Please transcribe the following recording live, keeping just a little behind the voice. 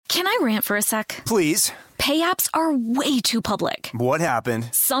Can I rant for a sec? Please. Pay apps are way too public. What happened?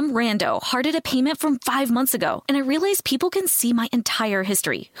 Some rando hearted a payment from 5 months ago, and I realized people can see my entire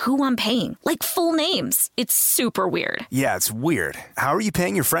history, who I'm paying, like full names. It's super weird. Yeah, it's weird. How are you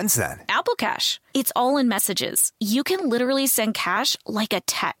paying your friends then? Apple Cash. It's all in messages. You can literally send cash like a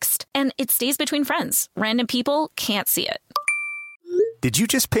text, and it stays between friends. Random people can't see it. Did you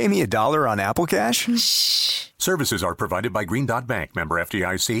just pay me $1 on Apple Cash? Shh. Services are provided by Green Dot Bank. Member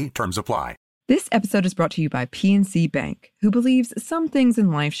FDIC. Terms apply. This episode is brought to you by PNC Bank, who believes some things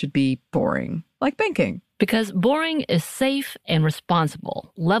in life should be boring, like banking. Because boring is safe and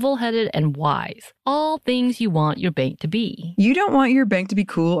responsible, level-headed and wise. All things you want your bank to be. You don't want your bank to be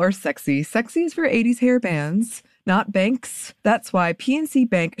cool or sexy. Sexy is for 80s hair bands, not banks. That's why PNC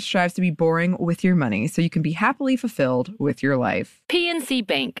Bank strives to be boring with your money so you can be happily fulfilled with your life. PNC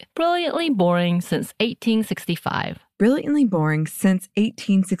Bank, brilliantly boring since 1865. Brilliantly Boring Since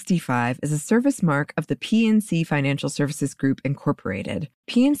 1865 is a service mark of the PNC Financial Services Group, Incorporated.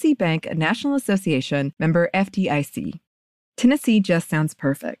 PNC Bank, a National Association, member FDIC. Tennessee just sounds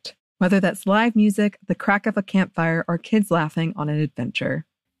perfect. Whether that's live music, the crack of a campfire, or kids laughing on an adventure.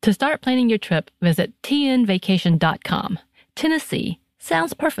 To start planning your trip, visit tnvacation.com. Tennessee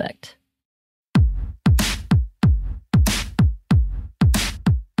sounds perfect.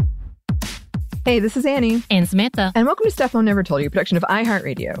 Hey, this is Annie. And Samantha. And welcome to Stuff Mom Never Told You, a production of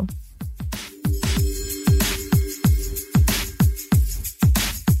iHeartRadio.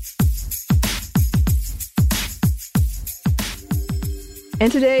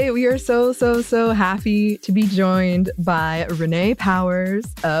 And today we are so happy to be joined by Renee Powers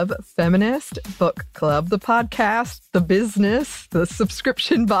of Feminist Book Club, the podcast, the business, the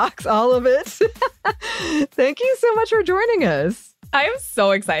subscription box, all of it. Thank you so much for joining us. I am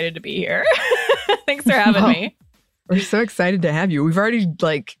so excited to be here. Thanks for having me. We're so excited to have you. We've already,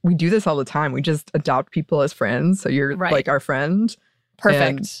 we do this all the time. We just adopt people as friends. So you're like our friend.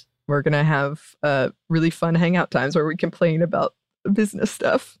 Perfect. And we're going to have really fun hangout times where we complain about business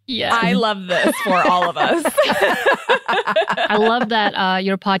stuff. Yeah. I love this for all of us. I love that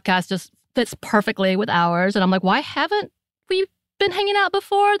your podcast just fits perfectly with ours. And I'm like, why haven't we been hanging out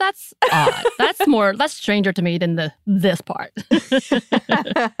before? That's odd. That's stranger to me than this part.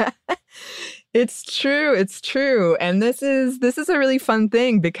 It's true. And this is a really fun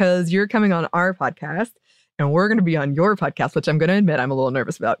thing because you're coming on our podcast and we're going to be on your podcast, which I'm going to admit I'm a little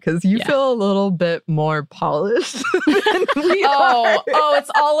nervous about because you feel a little bit more polished than we are. Oh,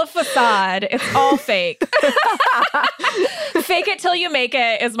 it's all a facade. It's all fake. Fake it till you make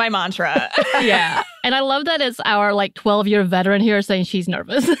it is my mantra. Yeah. And I love that it's our 12-year veteran here saying she's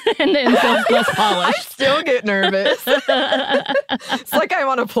nervous and feels less polished. I still get nervous. It's like I'm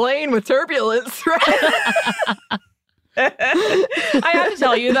on a plane with turbulence, right? I have to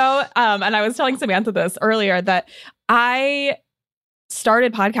tell you, though, and I was telling Samantha this earlier, that I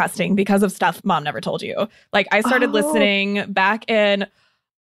started podcasting because of stuff Mom never told you. I started listening back in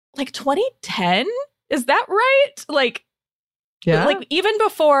 2010. Is that right? Yeah. Even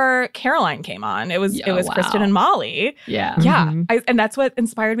before Caroline came on, it was Kristen and Molly. Yeah. Yeah. Mm-hmm. And that's what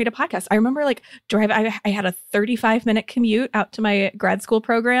inspired me to podcast. I remember driving, I had a 35-minute commute out to my grad school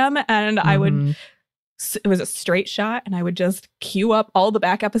program, and I would, it was a straight shot, and I would just queue up all the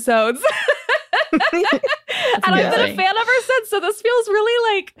back episodes. And I've been a fan ever since. So this feels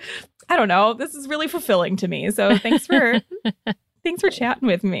really I don't know, this is really fulfilling to me. So thanks for chatting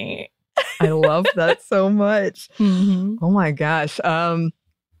with me. I love that so much. Mm-hmm. Oh my gosh. I'm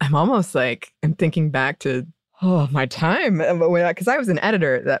almost I'm thinking back to my time because I was an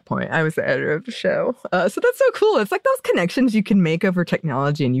editor at that point. I was the editor of the show. So that's so cool. It's like those connections you can make over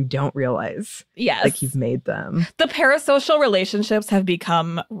technology and you don't realize you've made them. The parasocial relationships have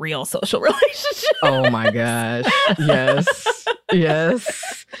become real social relationships. Oh my gosh.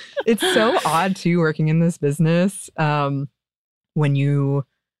 Yes. It's so odd too working in this business. When you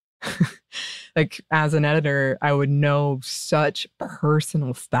as an editor, I would know such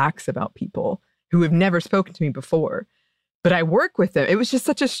personal facts about people who have never spoken to me before, but I work with them. It was just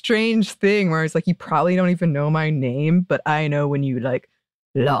such a strange thing where it's you probably don't even know my name, but I know when you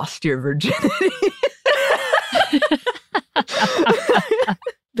lost your virginity.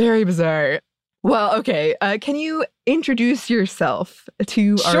 Very bizarre. Well, okay. Can you introduce yourself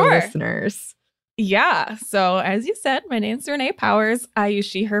to our listeners? Yeah. So as you said, my name's Renee Powers. I use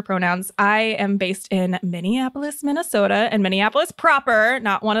she, her pronouns. I am based in Minneapolis, Minnesota, and Minneapolis proper,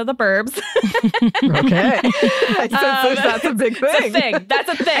 not one of the burbs. Okay. That's a big thing. That's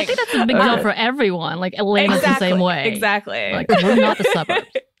a thing. I think that's a big deal for everyone. Atlanta's the same way. Exactly. We're not the suburbs.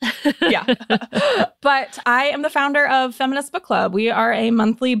 Yeah. But I am the founder of Feminist Book Club. We are a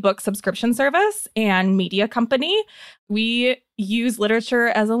monthly book subscription service and media company. We use literature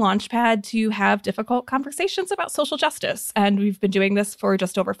as a launchpad to have difficult conversations about social justice. And we've been doing this for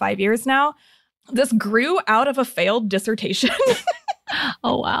just over 5 years now. This grew out of a failed dissertation.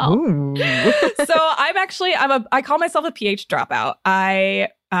 Oh, wow. So I call myself a PhD dropout. I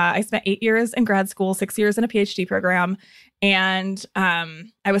spent 8 years in grad school, 6 years in a PhD program. And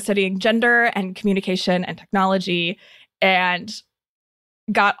I was studying gender and communication and technology, and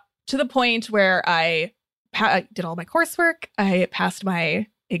got to the point where I did all my coursework. I passed my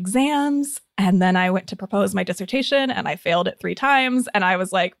exams, and then I went to propose my dissertation, and I failed it 3 times. And I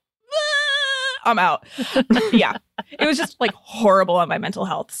was like, I'm out. Yeah, it was just like horrible on my mental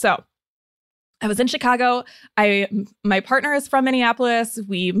health. So I was in Chicago. My partner is from Minneapolis.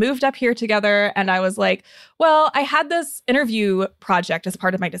 We moved up here together, and I was like, well, I had this interview project as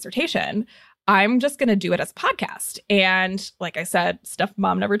part of my dissertation. I'm just going to do it as a podcast. And like I said, stuff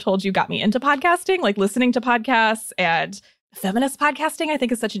Mom never told you got me into podcasting, like listening to podcasts, and feminist podcasting, I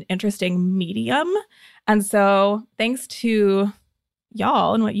think, is such an interesting medium. And so thanks to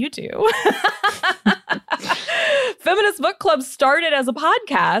y'all and what you do, Feminist Book Club started as a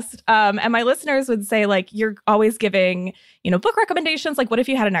podcast. And my listeners would say, like, you're always giving, book recommendations. Like, what if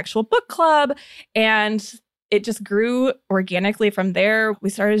you had an actual book club? And it just grew organically from there. We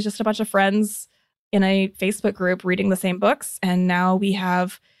started as just a bunch of friends in a Facebook group reading the same books. And now we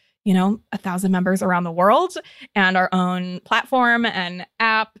have, 1,000 members around the world and our own platform and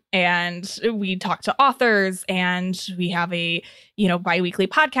app. And we talk to authors, and we have a, bi-weekly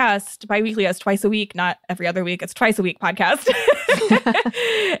podcast. Bi-weekly as twice a week, not every other week. It's twice a week podcast.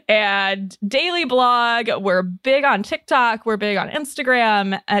 And daily blog. We're big on TikTok. We're big on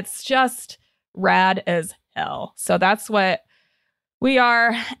Instagram. It's just rad as hell. So that's what we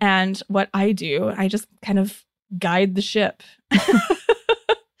are and what I do. I just kind of guide the ship.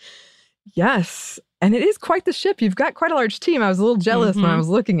 Yes. And it is quite the ship. You've got quite a large team. I was a little jealous when I was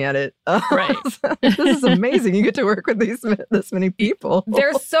looking at it. Right. This is amazing. You get to work with this many people.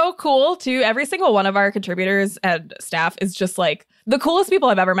 They're so cool, too. Every single one of our contributors and staff is just like the coolest people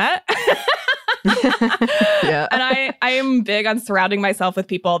I've ever met. Yeah. And I am big on surrounding myself with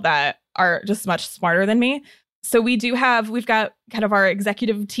people that are just much smarter than me. So we've got kind of our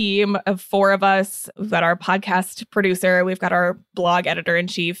executive team of 4 of us. We've got our podcast producer. We've got our blog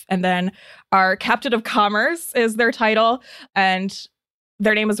editor-in-chief. And then our captain of commerce is their title. And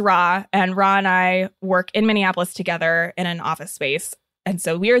their name is Ra. And Ra and I work in Minneapolis together in an office space. And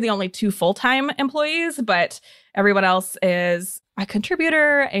so we are the only 2 full-time employees, but everyone else is a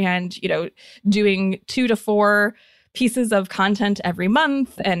contributor and, doing 2 to 4 pieces of content every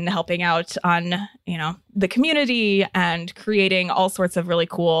month and helping out on, the community and creating all sorts of really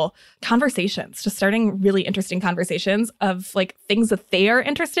cool conversations, just starting really interesting conversations of like things that they are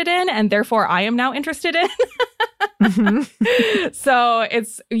interested in. And therefore I am now interested in. So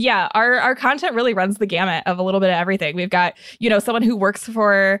our content really runs the gamut of a little bit of everything. We've got, someone who works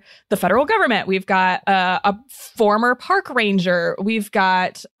for the federal government. We've got a former park ranger. We've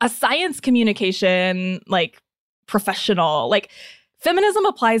got a science communication, professional. Feminism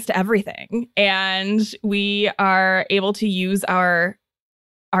applies to everything, and we are able to use our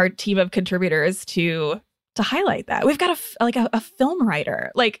team of contributors to highlight that. We've got a film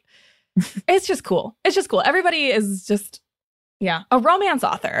writer. It's just cool. It's just cool. Everybody is just a romance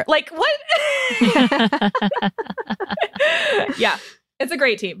author. What? Yeah, it's a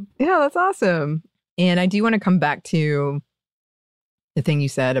great team. Yeah, that's awesome. And I do want to come back to the thing you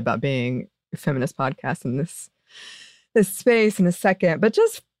said about being a feminist podcast in this space in a second. But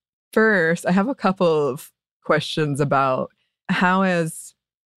just first, I have a couple of questions about how has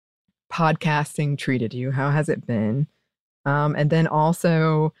podcasting treated you? How has it been? And then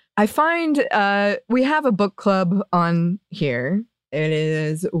also, I find we have a book club on here. It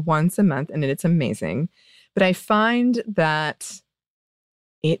is once a month, and it's amazing. But I find that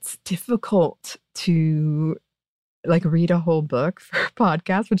it's difficult to read a whole book for a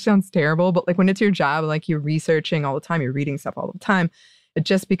podcast, which sounds terrible. But when it's your job, you're researching all the time, you're reading stuff all the time, it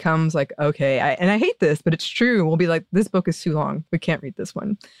just becomes okay. And I hate this, but it's true. We'll be like, this book is too long. We can't read this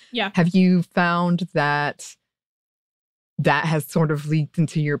one. Yeah. Have you found that has sort of leaked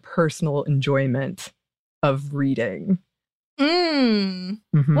into your personal enjoyment of reading?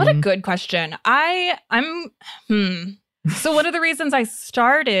 What a good question. So one of the reasons I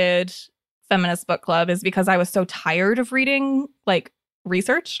started Feminist Book Club is because I was so tired of reading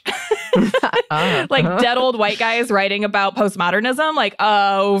research. Dead old white guys writing about postmodernism,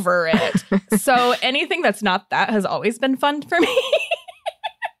 over it. So anything that's not that has always been fun for me.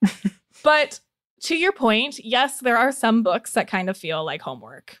 But to your point, yes, there are some books that kind of feel like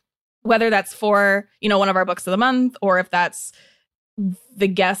homework, whether that's for, one of our books of the month, or if that's the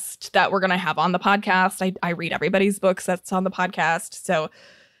guest that we're going to have on the podcast. I read everybody's books that's on the podcast. So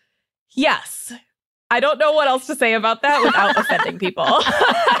yes, I don't know what else to say about that without offending people.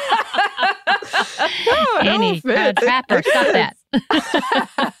 Annie, trapper, stop that.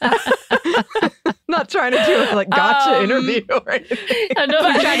 Not trying to do a gotcha interview or anything. I know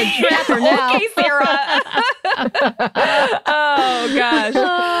I'm trying to trap her now. Okay, Sarah. Oh gosh.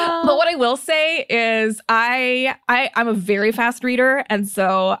 But what I will say is I'm a very fast reader, and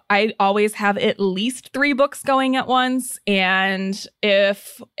so I always have at least 3 books going at once. And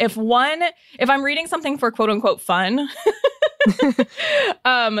if I'm reading something for quote unquote fun,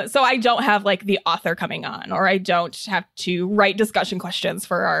 so I don't have the author coming on, or I don't have to write discussion questions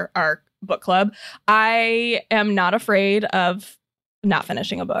for our book club, I am not afraid of not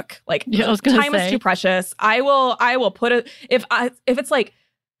finishing a book. Time is too precious. I will put it, if it's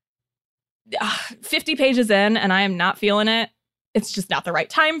 50 pages in and I am not feeling it, it's just not the right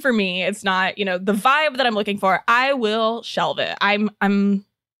time for me. It's not, the vibe that I'm looking for. I will shelve it. I'm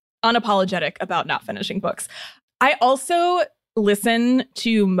unapologetic about not finishing books. I also listen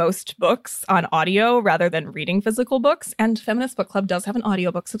to most books on audio rather than reading physical books. And Feminist Book Club does have an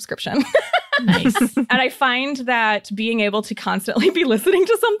audiobook subscription. Nice. And I find that being able to constantly be listening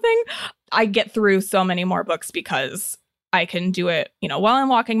to something, I get through so many more books because I can do it, while I'm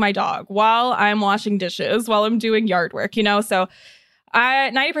walking my dog, while I'm washing dishes, while I'm doing yard work, So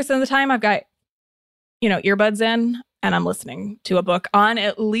 90% of the time I've got, earbuds in and I'm listening to a book on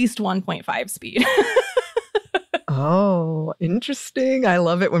at least 1.5 speed. Oh, interesting. I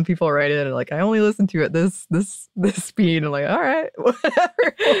love it when people write it and I only listen to it this speed. I'm like, all right,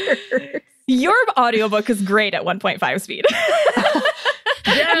 whatever. Your audiobook is great at 1.5 speed.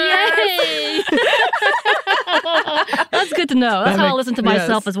 Yay! That's good to know. That's how I listen to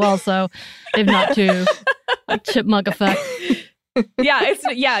myself as well. So if not too chipmunk effect.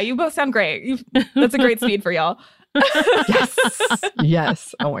 Yeah, you both sound great. That's a great speed for y'all.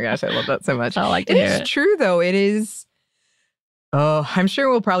 Yes. Oh my gosh, I love that so much. I like to hear it. It's true though. It is. Oh, I'm sure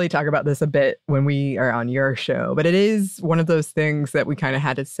we'll probably talk about this a bit when we are on your show, but it is one of those things that we kind of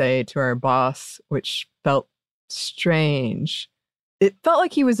had to say to our boss, which felt strange. It felt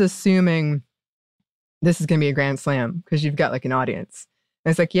like he was assuming this is going to be a grand slam because you've got an audience.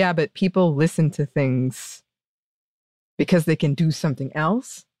 And it's yeah, but people listen to things because they can do something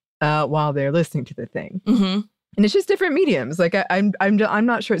else while they're listening to the thing. Mm-hmm. And it's just different mediums. I'm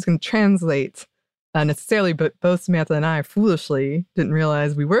not sure it's going to translate necessarily, but both Samantha and I foolishly didn't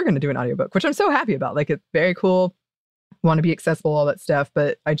realize we were going to do an audiobook, which I'm so happy about. It's very cool. Want to be accessible, all that stuff.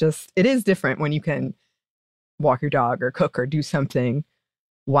 But it is different when you can walk your dog or cook or do something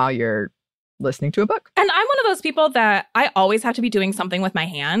while you're listening to a book. And I'm one of those people that I always have to be doing something with my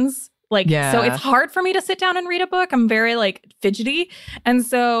hands. So it's hard for me to sit down and read a book. I'm very fidgety. And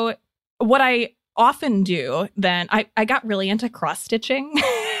so what I often do then, I got really into cross stitching.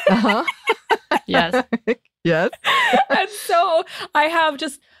 Uh-huh. Yes. Yes. And so I have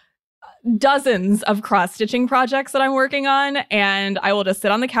just dozens of cross stitching projects that I'm working on, and I will just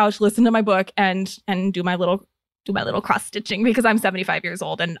sit on the couch, listen to my book, and do my little cross stitching because I'm 75 years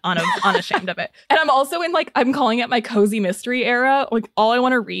old and unashamed of it. And I'm also in I'm calling it my cozy mystery era. All I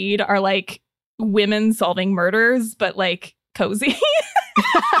want to read are women solving murders, but cozy.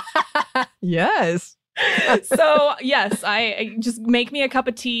 Yes. So yes, I just make me a cup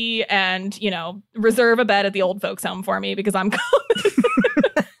of tea and, reserve a bed at the old folks home for me because I'm coming.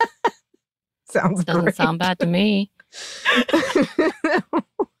 Sounds Doesn't great. sound bad to me.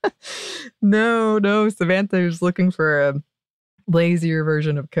 No. Samantha's looking for a lazier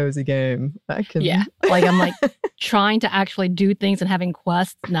version of cozy game. Yeah. I'm trying to actually do things and having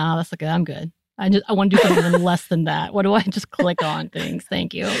quests. No, that's okay. I'm good. I want to do something even less than that. What do I just click on things?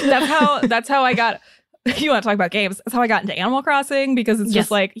 Thank you. That's how I got. You want to talk about games? That's how I got into Animal Crossing because it's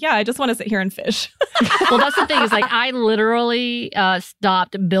just I just want to sit here and fish. Well, that's the thing is I literally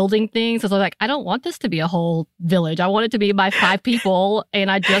stopped building things. So I was I don't want this to be a whole village. I want it to be by 5 people and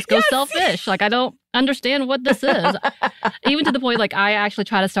I just go sell fish. I don't understand what this is. Even to the point I actually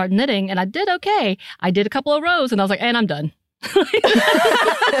tried to start knitting and I did okay. I did a couple of rows and I was and I'm done. That's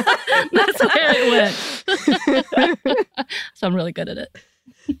where it went. So I'm really good at it.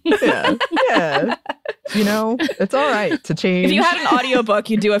 Yeah. It's all right to change. If you had an audiobook,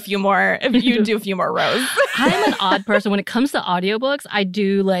 you'd do a few more rows. I'm an odd person when it comes to audiobooks. I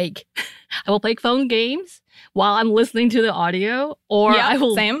do I will play phone games while I'm listening to the audio, or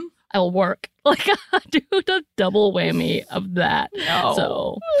same. I'll work. Like, I do the double whammy of that. No.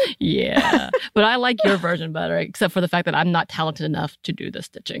 So, yeah. But I like your version better, except for the fact that I'm not talented enough to do the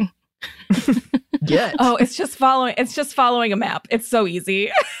stitching. Yet. Oh, it's just following a map. It's so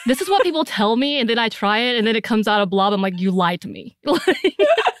easy. This is what people tell me, and then I try it, and then it comes out a blob. I'm like, you lied to me. But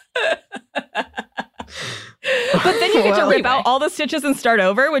then you get to rip out all the stitches and start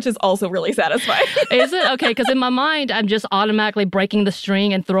over, which is also really satisfying. Is it? Okay, because in my mind, I'm just automatically breaking the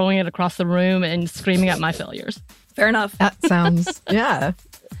string and throwing it across the room and screaming at my failures. Fair enough. That sounds,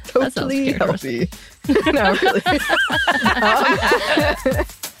 totally healthy. No, really.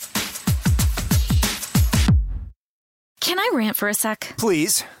 Can I rant for a sec?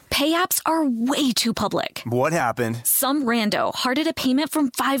 Please. Pay apps are way too public. What happened? Some rando hearted a payment from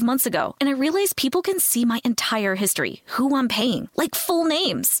 5 months ago, and I realized people can see my entire history, who I'm paying, like full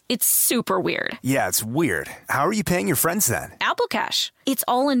names. It's super weird. Yeah, it's weird. How are you paying your friends then? Apple Cash. It's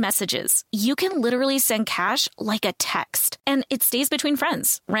all in messages. You can literally send cash like a text, and it stays between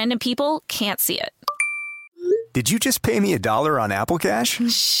friends. Random people can't see it. Did you just pay me $1 on Apple Cash?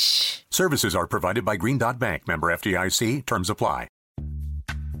 Shh. Services are provided by Green Dot Bank. Member FDIC. Terms apply.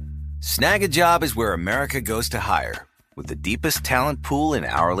 Snag a Job is where America goes to hire, with the deepest talent pool in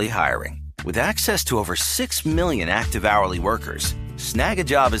hourly hiring. With access to over 6 million active hourly workers, Snag a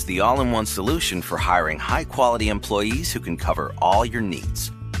Job is the all-in-one solution for hiring high-quality employees who can cover all your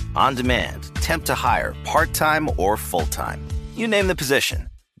needs. On demand, temp to hire, part-time or full-time. You name the position.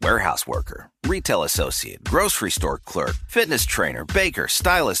 Warehouse worker, retail associate, grocery store clerk, fitness trainer, baker,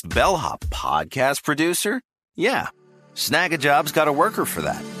 stylist, bellhop, podcast producer. Yeah, Snag a Job's got a worker for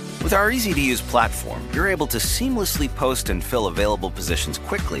that. With our easy-to-use platform, you're able to seamlessly post and fill available positions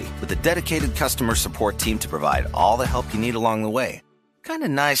quickly with a dedicated customer support team to provide all the help you need along the way. Kind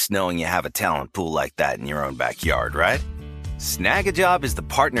of nice knowing you have a talent pool like that in your own backyard, right? Snag a Job is the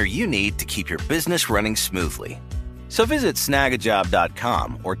partner you need to keep your business running smoothly. So visit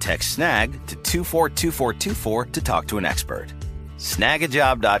snagajob.com or text snag to 242424 to talk to an expert.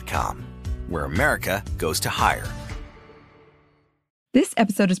 Snagajob.com, where America goes to hire. This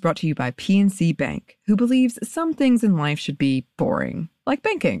episode is brought to you by PNC Bank, who believes some things in life should be boring, like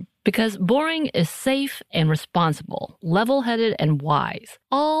banking. Because boring is safe and responsible, level-headed and wise.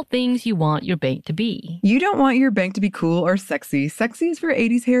 All things you want your bank to be. You don't want your bank to be cool or sexy. Sexy is for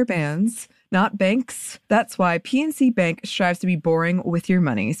 80s hair bands, not banks. That's why PNC Bank strives to be boring with your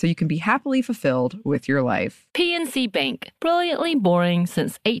money so you can be happily fulfilled with your life. PNC Bank, brilliantly boring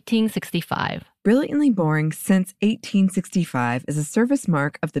since 1865. Brilliantly Boring Since 1865 is a service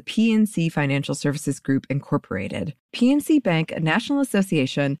mark of the PNC Financial Services Group, Incorporated. PNC Bank, a National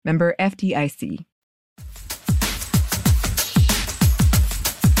Association, member FDIC.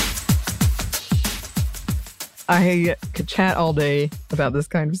 I could chat all day about this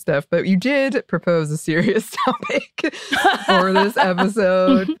kind of stuff, but you did propose a serious topic for this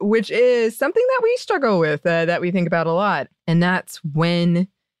episode, which is something that we struggle with, that we think about a lot. And that's when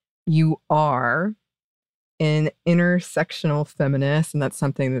you are an intersectional feminist, and that's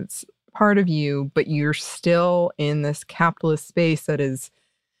something that's part of you, but you're still in this capitalist space that is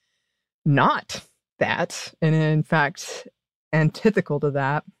not that, and in fact, antithetical to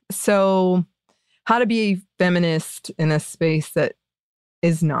that. So how to be a feminist in a space that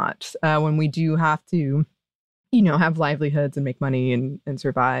is not, when we do have to, have livelihoods and make money and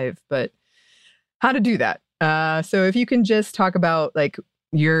survive, but how to do that. So if you can just talk about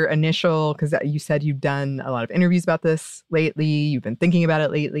your initial, because you said you've done a lot of interviews about this lately, you've been thinking about it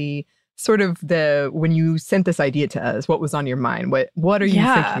lately, sort of when you sent this idea to us, what was on your mind? What are you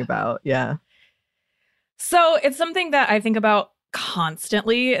thinking about? Yeah. So it's something that I think about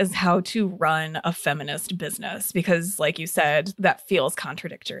constantly, is how to run a feminist business, because like you said, that feels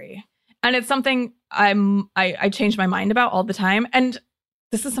contradictory. And it's something I change my mind about all the time. And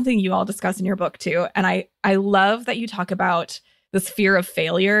this is something you all discuss in your book too. And I love that you talk about this fear of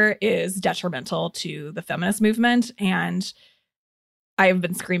failure is detrimental to the feminist movement. And I've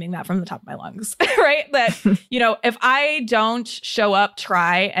been screaming that from the top of my lungs, right? That, if I don't show up,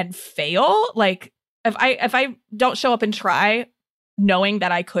 try and fail, if I don't show up and try knowing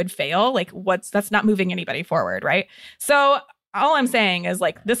that I could fail, that's not moving anybody forward, right? So all I'm saying is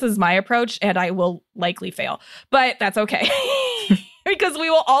this is my approach and I will likely fail, but that's okay because we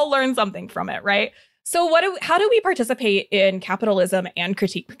will all learn something from it, right? So how do we participate in capitalism and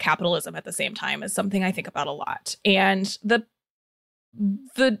critique capitalism at the same time is something I think about a lot. And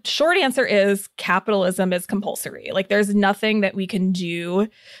the short answer is capitalism is compulsory. There's nothing that we can do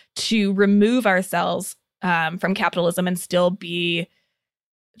to remove ourselves from capitalism and still be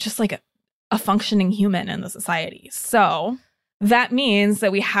just a functioning human in the society. So that means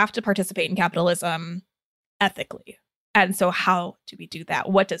that we have to participate in capitalism ethically. And so how do we do that?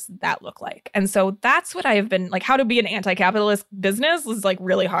 What does that look like? And so that's what I have been like, how to be an anti-capitalist business is like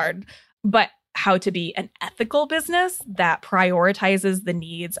really hard, but how to be an ethical business that prioritizes the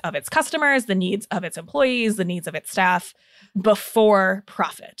needs of its customers, the needs of its employees, the needs of its staff before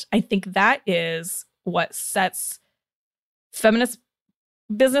profit. I think that is what sets feminist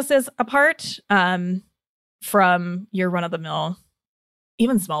businesses apart from your run-of-the-mill,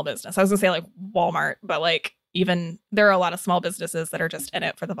 even small business. I was gonna say like Walmart, but like even there are a lot of small businesses that are just in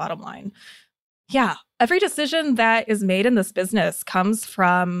it for the bottom line. Yeah, every decision that is made in this business comes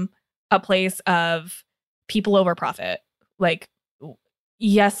from a place of people over profit. Like,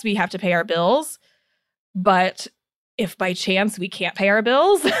 yes, we have to pay our bills, but if by chance we can't pay our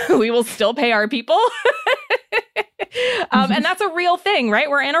bills, we will still pay our people. And that's a real thing, right?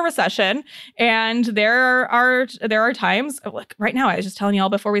 We're in a recession, and there are times, like right now, I was just telling y'all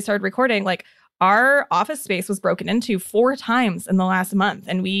before we started recording, like our office space was broken into 4 times in the last month,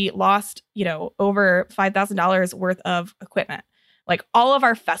 and we lost, over $5,000 worth of equipment. Like all of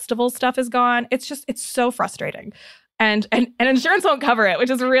our festival stuff is gone. It's so frustrating. And insurance won't cover it, which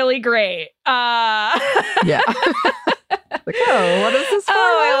is really great. Yeah. Like, what is this for?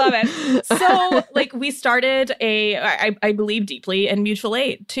 I love it. So like we started I believe deeply in mutual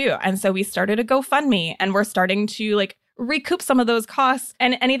aid too. And so we started a GoFundMe, and we're starting to like recoup some of those costs.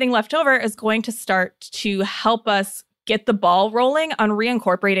 And anything left over is going to start to help us get the ball rolling on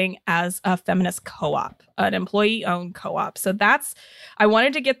reincorporating as a feminist co-op, an employee-owned co-op. So I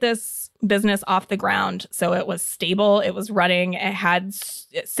wanted to get this business off the ground so it was stable, it was running, it had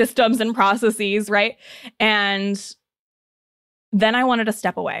systems and processes, right? And then I wanted to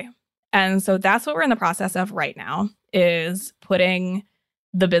step away. And so that's what we're in the process of right now, is putting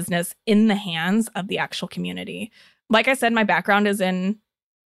the business in the hands of the actual community. Like I said, my background is in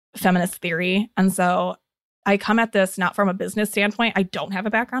feminist theory. And so I come at this not from a business standpoint. I don't have a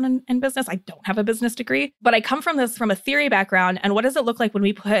background in business. I don't have a business degree, but I come from this from a theory background. And what does it look like when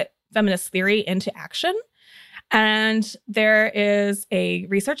we put feminist theory into action? And there is a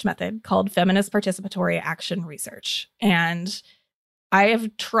research method called feminist participatory action research. And I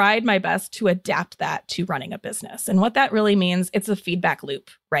have tried my best to adapt that to running a business. And what that really means, it's a feedback loop,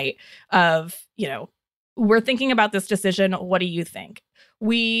 right? Of, we're thinking about this decision. What do you think?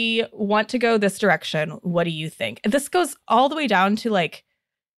 We want to go this direction. What do you think? This goes all the way down to like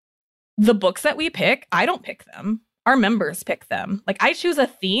the books that we pick. I don't pick them. Our members pick them. Like I choose a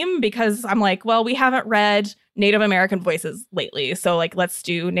theme because I'm like, well, we haven't read Native American voices lately. So like, let's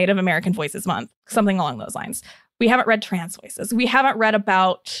do Native American Voices Month, something along those lines. We haven't read trans voices. We haven't read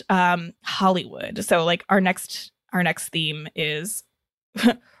about Hollywood. So like our next theme is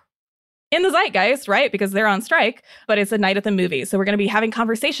in the zeitgeist, right? Because they're on strike, but it's a night at the movies. So we're going to be having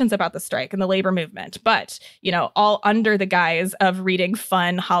conversations about the strike and the labor movement, but, all under the guise of reading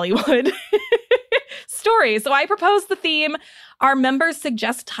fun Hollywood stories. So I propose the theme. Our members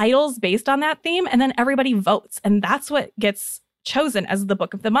suggest titles based on that theme, and then everybody votes. And that's what gets chosen as the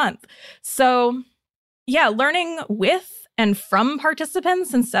book of the month. So yeah, learning with and from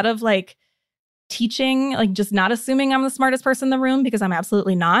participants instead of like teaching, like just not assuming I'm the smartest person in the room, because I'm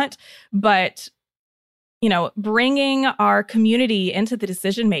absolutely not, but bringing our community into the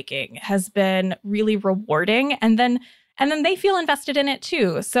decision making has been really rewarding, and then they feel invested in it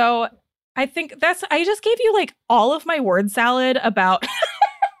too. So I think I just gave you like all of my word salad about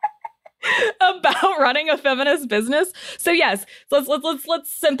about running a feminist business. So yes,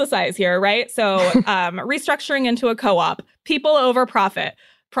 let's synthesize here, right? So restructuring into a co-op, people over profit,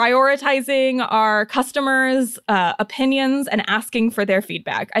 prioritizing our customers' opinions and asking for their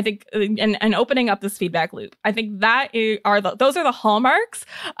feedback. I think, and opening up this feedback loop. I think those are the hallmarks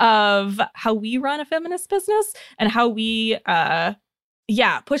of how we run a feminist business and how we,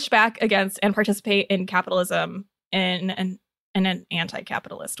 push back against and participate in capitalism in an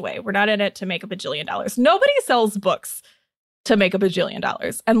anti-capitalist way. We're not in it to make $1 bajillion. Nobody sells books to make $1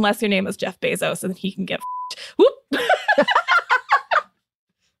 bajillion unless your name is Jeff Bezos and he can get whoop.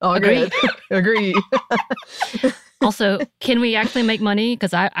 Oh, good. Agree. Also, can we actually make money?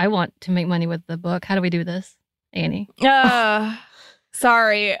 Because I want to make money with the book. How do we do this, Annie?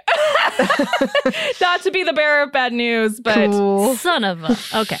 Sorry. Not to be the bearer of bad news, but... Cool. Son of a...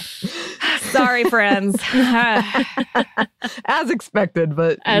 Okay. Sorry, friends. As expected,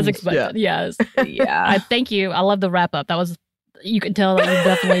 but... As expected, yes. Yeah. Thank you. I love the wrap-up. That was... You can tell that you've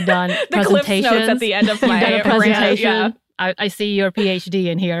definitely done the Cliff notes at the end of my presentation. rant, yeah. I see your PhD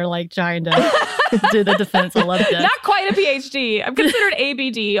in here, like trying to Do the defense. I love that. Not quite a PhD. I'm considered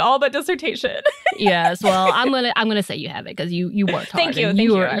ABD, all but dissertation. Yes. Well, I'm gonna say you have it because you worked hard. Thank you.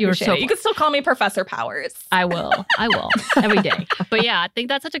 You were so. You can still call me Professor Powers. I will every day. But yeah, I think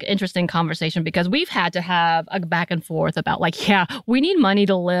that's such an interesting conversation because we've had to have a back and forth about like, yeah, we need money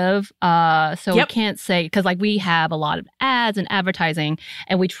to live. So we can't say, because like we have a lot of ads and advertising,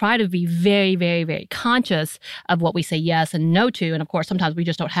 and we try to be very, very, very conscious of what we say yes and no to. And of course, sometimes we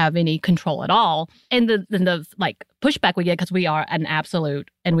just don't have any control at all. And the like pushback we get, because we are an absolute,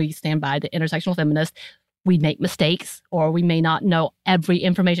 and we stand by the intersectional feminist, we make mistakes, or we may not know every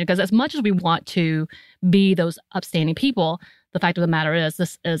information. Because as much as we want to be those upstanding people, the fact of the matter is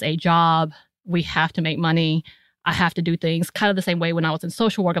this is a job. We have to make money. I have to do things kind of the same way when I was in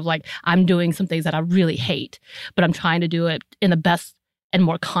social work of like, I'm doing some things that I really hate, but I'm trying to do it in the best and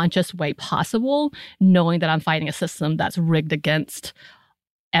more conscious way possible, knowing that I'm fighting a system that's rigged against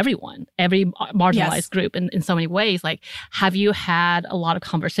everyone, every marginalized group in so many ways. Like, have you had a lot of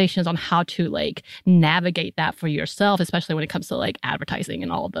conversations on how to like navigate that for yourself, especially when it comes to like advertising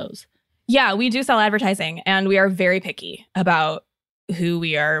and all of those? Yeah, we do sell advertising, and we are very picky about who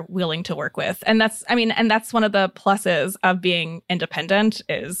we are willing to work with. And that's one of the pluses of being independent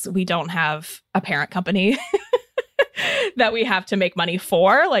is we don't have a parent company that we have to make money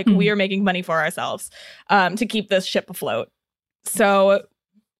for. Like we are making money for ourselves to keep this ship afloat. So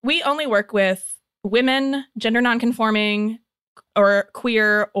we only work with women, gender nonconforming, or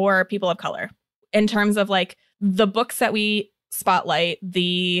queer, or people of color. In terms of like the books that we spotlight,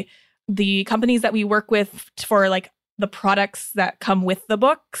 the companies that we work with for like the products that come with the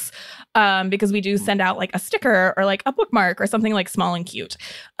books, because we do send out like a sticker or like a bookmark or something like small and cute.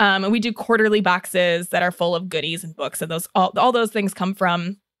 And we do quarterly boxes that are full of goodies and books. And those all those things come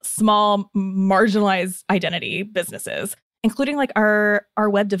from small marginalized identity businesses, including like our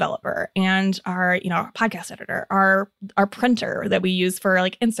web developer and our podcast editor, our printer that we use for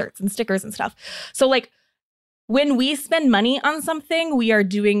like inserts and stickers and stuff. So like when we spend money on something, we are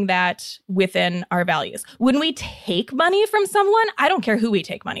doing that within our values. When we take money from someone, I don't care who we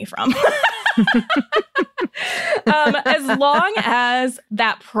take money from. As long as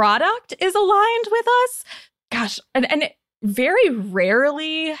that product is aligned with us, gosh, and very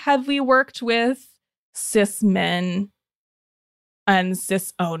rarely have we worked with cis men and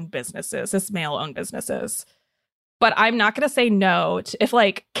cis male-owned businesses. But I'm not going to say no to if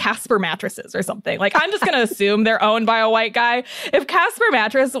like Casper mattresses or something. Like I'm just going to assume they're owned by a white guy. If Casper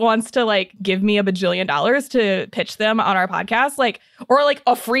Mattress wants to like give me $1 billion to pitch them on our podcast, like, or like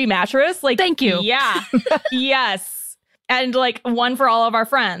a free mattress, like, thank you. Yeah. Yes. And like one for all of our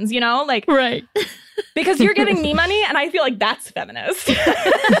friends, like, right. Because you're giving me money and I feel like that's feminist. But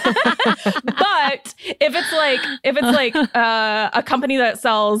if it's like a company that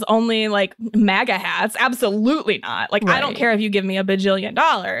sells only like MAGA hats, absolutely not. Like, right. I don't care if you give me $1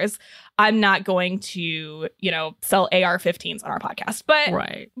 bajillion. I'm not going to, sell AR-15s on our podcast.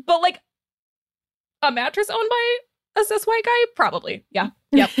 But like a mattress owned by a cis white guy, probably. Yeah.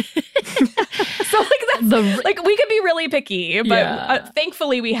 Yep. So like that's like we could be really picky, but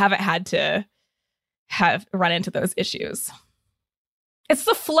thankfully we haven't had to have run into those issues. It's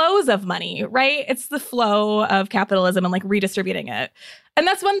the flows of money, right? It's the flow of capitalism and like redistributing it. And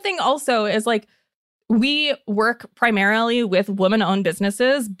that's one thing also is like we work primarily with woman-owned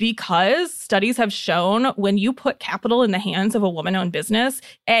businesses because studies have shown when you put capital in the hands of a woman-owned business,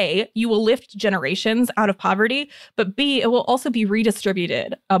 A, you will lift generations out of poverty, but B, it will also be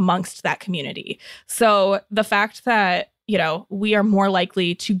redistributed amongst that community. So the fact that we are more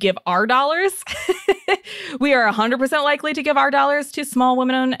likely to give our dollars. We are 100% likely to give our dollars to small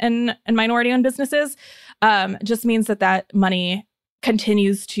women-owned and minority-owned businesses. Just means that money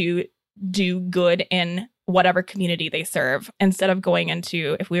continues to do good in whatever community they serve, instead of going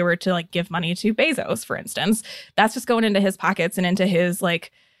into, if we were to like give money to Bezos, for instance, that's just going into his pockets and into his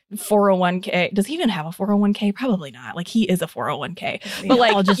like 401k. Does he even have a 401k? Probably not. Like he is a 401k, but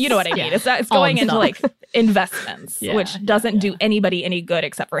like, you know what I mean? It's going into like investments, which doesn't do anybody any good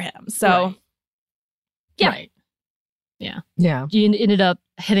except for him. So Yeah. You ended up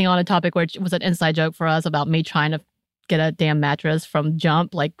hitting on a topic where it was an inside joke for us about me trying to get a damn mattress from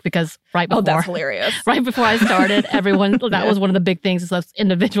Jump, like because right before that's hilarious. Right before I started, everyone that was one of the big things is those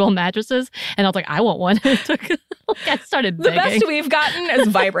individual mattresses, and I was like, I want one. I started begging. The best we've gotten is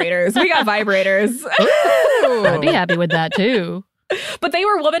vibrators. We got vibrators. I'd be happy with that too. But they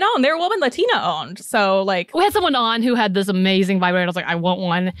were woman-owned. They were woman Latina-owned. So, like... We had someone on who had this amazing vibrator. I was like, I want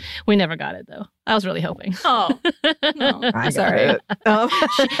one. We never got it, though. I was really hoping. Oh. No, I sorry. got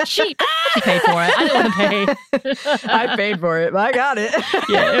it. She paid for it. I didn't want to pay. I paid for it, but I got it.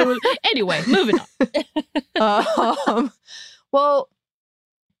 Yeah, it was... Anyway, moving on. Well,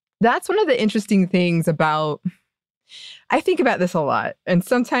 that's one of the interesting things about... I think about this a lot. And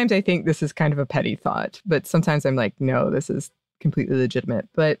sometimes I think this is kind of a petty thought. But sometimes I'm like, no, this is completely legitimate.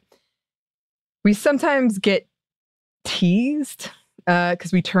 But we sometimes get teased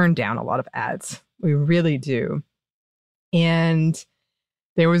because we turn down a lot of ads. We really do. And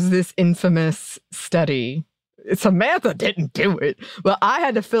there was this infamous study. Samantha didn't do it, but I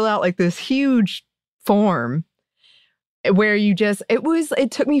had to fill out like this huge form where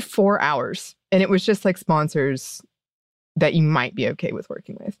it took me 4 hours, and it was just like sponsors that you might be okay with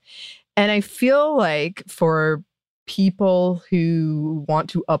working with. And I feel like for people who want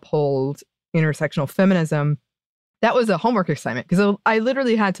to uphold intersectional feminism, that was a homework assignment, because I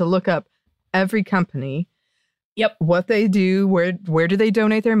literally had to look up every company, what they do, where do they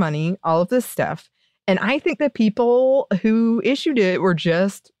donate their money, all of this stuff. And I think that people who issued it were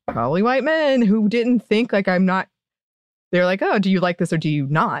just probably white men who didn't think like they're like, oh, do you like this or do you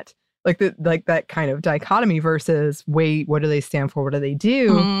not? Like that kind of dichotomy versus, wait, what do they stand for? What do they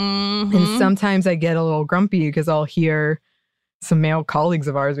do? Mm-hmm. And sometimes I get a little grumpy because I'll hear some male colleagues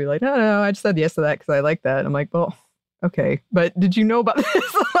of ours be like, no, I just said yes to that because I like that. I'm like, well, okay, but did you know about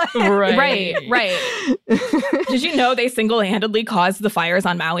this? Right. Did you know they single-handedly caused the fires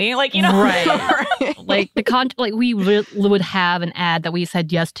on Maui? Like, you know, right. Like we would have an ad that we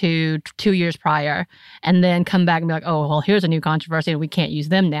said yes to 2 years prior, and then come back and be like, oh, well, here's a new controversy and we can't use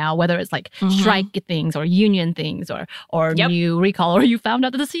them now. Whether it's like strike things or union things or new recall, or you found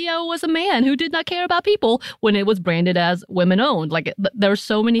out that the CEO was a man who did not care about people when it was branded as women-owned. Like there were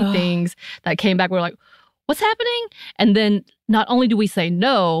so many things that came back. We're like, what's happening? And then not only do we say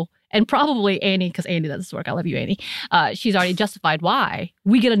no, and probably Annie, because Annie does this work, I love you, Annie, she's already justified why.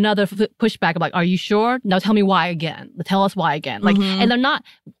 We get another pushback of like, are you sure? Now tell me why again. Tell us why again. Like, and they're not,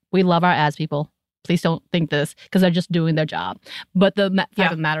 we love our ads, people. Please don't think this, because they're just doing their job. But the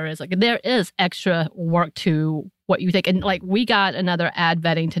fact of the matter is, like, there is extra work to what you think. And like, we got another ad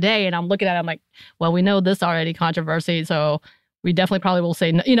vetting today, and I'm looking at it, I'm like, well, we know this already controversy, so we definitely probably will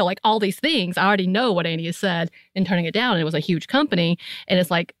say, you know, like all these things. I already know what Annie has said in turning it down. And it was a huge company. And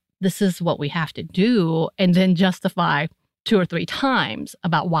it's like, this is what we have to do. And then justify 2 or 3 times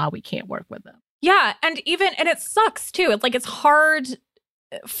about why we can't work with them. Yeah. And it sucks too. It's like, it's hard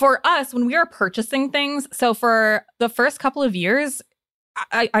for us when we are purchasing things. So for the first couple of years,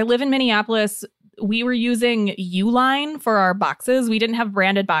 I live in Minneapolis. We were using Uline for our boxes. We didn't have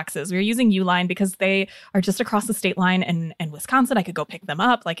branded boxes. We were using Uline because they are just across the state line in Wisconsin. I could go pick them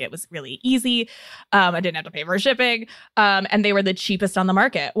up. Like, it was really easy. I didn't have to pay for shipping. And they were the cheapest on the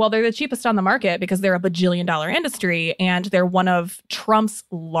market. Well, they're the cheapest on the market because they're a bajillion-dollar industry, and they're one of Trump's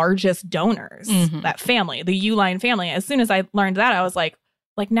largest donors, that family, the Uline family. As soon as I learned that, I was like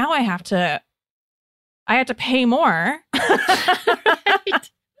now I have to pay more. Right.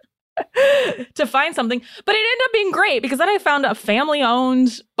 To find something. But it ended up being great, because then I found a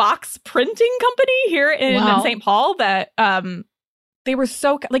family-owned box printing company here in St. Paul that they were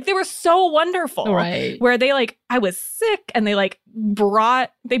so wonderful. Right. Where they I was sick, and they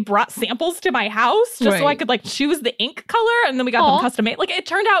brought samples to my house just so I could choose the ink color, and then we got them custom made. It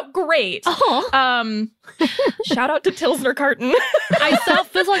turned out great. Shout out to Tilsner Carton. I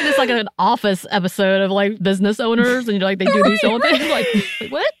feels like this an Office episode of business owners, and they do these own things. Like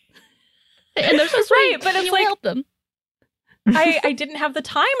what? And they're so sweet, but it's help them. I didn't have the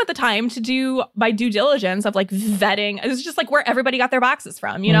time at the time to do my due diligence of vetting. It was just where everybody got their boxes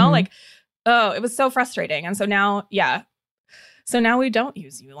from, you know? It was so frustrating. And so now, we don't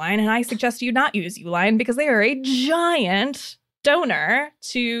use Uline, and I suggest you not use Uline because they are a giant donor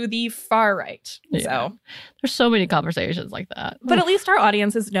to the far right. Yeah. So there's so many conversations like that. But at least our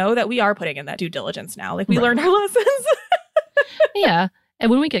audiences know that we are putting in that due diligence now. We learned our lessons. Yeah. And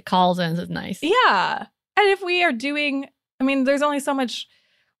when we get calls in, it's nice. Yeah. And if we are doing, there's only so much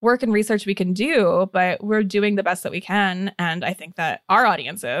work and research we can do, but we're doing the best that we can. And I think that our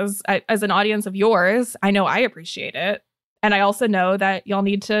audiences, as an audience of yours, I know I appreciate it. And I also know that y'all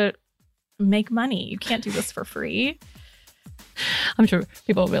need to make money. You can't do this for free. I'm sure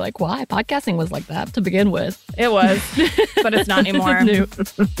people will be like, why? Podcasting was like that to begin with. It was, but it's not anymore. New.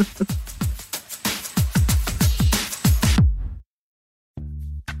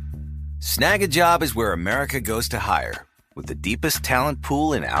 Snag a Job is where America goes to hire, with the deepest talent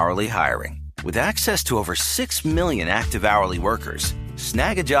pool in hourly hiring. With access to over 6 million active hourly workers,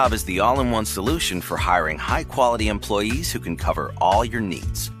 Snag a Job is the all-in-one solution for hiring high-quality employees who can cover all your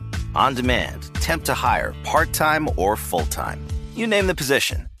needs. On demand, temp to hire, part-time or full-time. You name the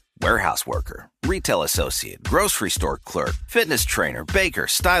position. Warehouse worker, retail associate, grocery store clerk, fitness trainer, baker,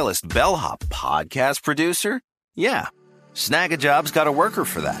 stylist, bellhop, podcast producer. Yeah, Snag a Job's got a worker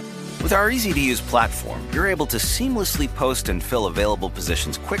for that. With our easy-to-use platform, you're able to seamlessly post and fill available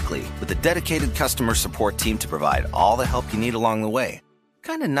positions quickly with a dedicated customer support team to provide all the help you need along the way.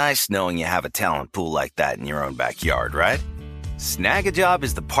 Kind of nice knowing you have a talent pool like that in your own backyard, right? Snag a Job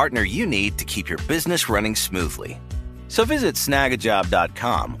is the partner you need to keep your business running smoothly. So visit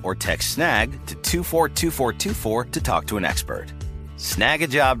snagajob.com or text snag to 242424 to talk to an expert.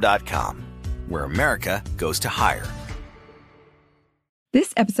 Snagajob.com, where America goes to hire.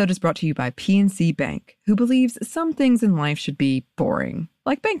 This episode is brought to you by PNC Bank, who believes some things in life should be boring,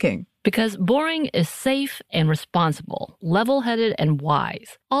 like banking. Because boring is safe and responsible, level-headed and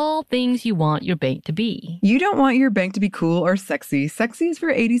wise. All things you want your bank to be. You don't want your bank to be cool or sexy. Sexy is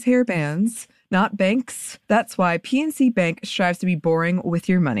for 80s hair bands, not banks. That's why PNC Bank strives to be boring with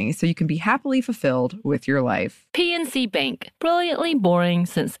your money so you can be happily fulfilled with your life. PNC Bank, brilliantly boring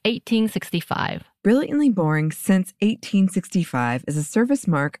since 1865. Brilliantly Boring Since 1865 is a service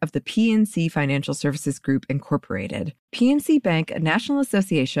mark of the PNC Financial Services Group, Incorporated. PNC Bank, a National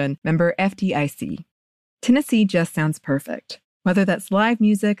Association, member FDIC. Tennessee just sounds perfect, whether that's live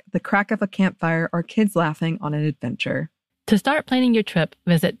music, the crack of a campfire, or kids laughing on an adventure. To start planning your trip,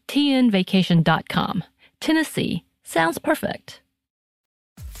 visit tnvacation.com. Tennessee sounds perfect.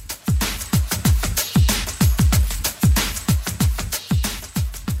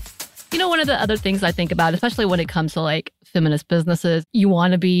 You know, one of the other things I think about, especially when it comes to like feminist businesses, you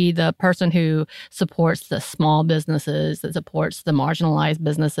want to be the person who supports the small businesses, that supports the marginalized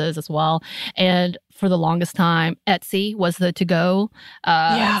businesses as well. And for the longest time, Etsy was the to-go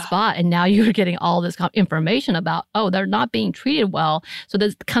spot. And now you're getting all this information about, oh, they're not being treated well. So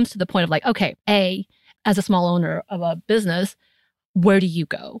this comes to the point of like, okay, A, as a small owner of a business, where do you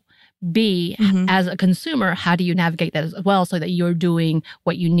go? B, as a consumer, how do you navigate that as well so that you're doing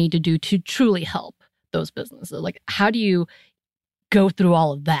what you need to do to truly help those businesses? Like, how do you go through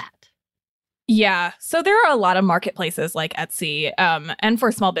all of that? Yeah. So there are a lot of marketplaces like Etsy, and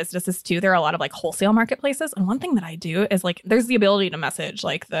for small businesses too, there are a lot of like wholesale marketplaces. And one thing that I do is like, there's the ability to message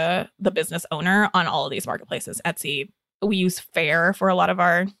like the business owner on all of these marketplaces. Etsy, we use Fair for a lot of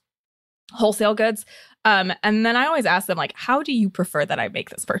our wholesale goods. And then I always ask them, like, how do you prefer that I make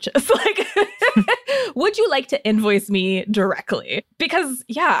this purchase? Like, would you like to invoice me directly? Because,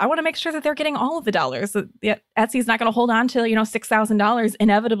 yeah, I want to make sure that they're getting all of the dollars. Etsy's not going to hold on to, $6,000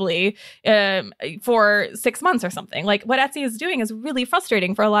 inevitably for 6 months or something. Like, what Etsy is doing is really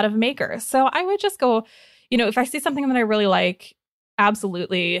frustrating for a lot of makers. So I would just go, if I see something that I really like,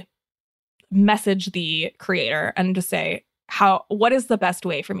 absolutely message the creator and just say, what is the best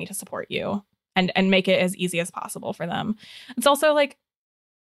way for me to support you? And make it as easy as possible for them. It's also like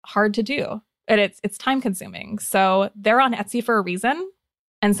hard to do, and it's time consuming. So they're on Etsy for a reason.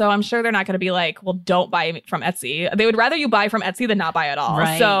 And so I'm sure they're not going to be like, well, don't buy from Etsy. They would rather you buy from Etsy than not buy at all.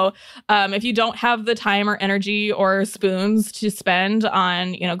 Right. So if you don't have the time or energy or spoons to spend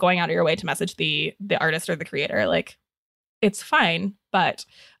on, going out of your way to message the artist or the creator, like, it's fine. But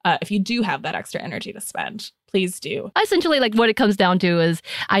if you do have that extra energy to spend, please do. Essentially, like what it comes down to is,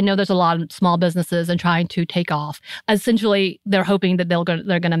 I know there's a lot of small businesses and trying to take off. Essentially, they're hoping that they're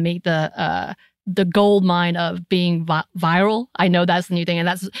going to meet the gold mine of being viral. I know that's the new thing. And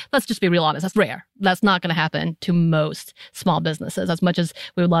let's just be real honest, that's rare. That's not going to happen to most small businesses. As much as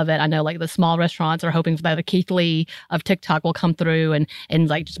we would love it, I know like the small restaurants are hoping that the Keith Lee of TikTok will come through and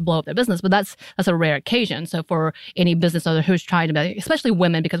like just blow up their business. But that's a rare occasion. So for any business owner who's trying to be, especially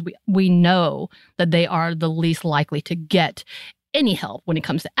women, because we know that they are the least likely to get any help when it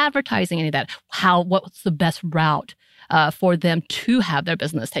comes to advertising, any of that, what's the best route for them to have their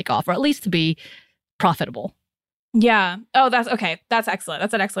business take off, or at least to be profitable? Yeah. Oh, that's okay. That's excellent.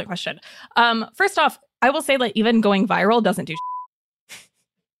 That's an excellent question. First off, I will say that even going viral doesn't do shit.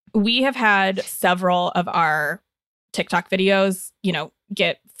 We have had several of our TikTok videos,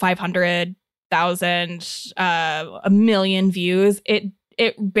 get 500,000, 1 million views. It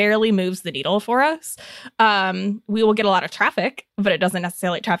barely moves the needle for us. We will get a lot of traffic, but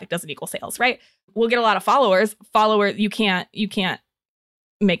traffic doesn't equal sales, right? We'll get a lot of followers. You can't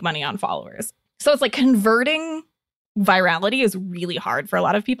make money on followers. So it's like converting virality is really hard for a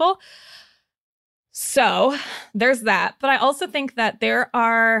lot of people. So there's that. But I also think that there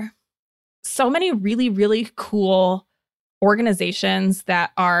are so many really, really cool organizations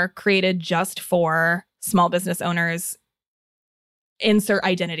that are created just for small business owners. Insert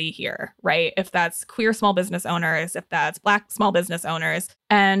identity here, right? If that's queer small business owners, if that's Black small business owners,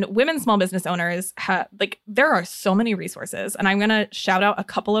 and women small business owners, there are so many resources. And I'm going to shout out a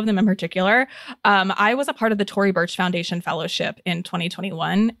couple of them in particular. I was a part of the Tory Burch Foundation Fellowship in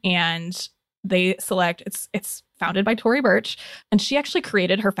 2021, and they select, it's founded by Tory Burch, and she actually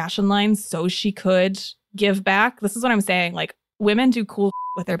created her fashion line so she could give back. This is what I'm saying. Like, women do cool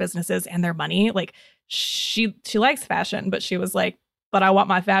with their businesses and their money. Like, she likes fashion, but she was like, but I want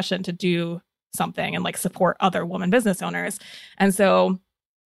my fashion to do something and like support other women business owners. And so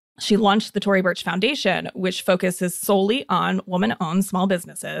she launched the Tory Burch Foundation, which focuses solely on woman-owned small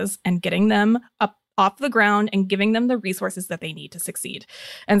businesses and getting them up off the ground and giving them the resources that they need to succeed.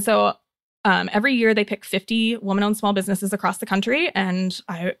 And so every year they pick 50 woman-owned small businesses across the country. And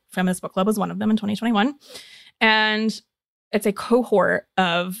Feminist Book Club was one of them in 2021. And it's a cohort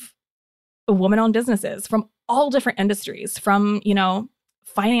of woman-owned businesses from all different industries, from,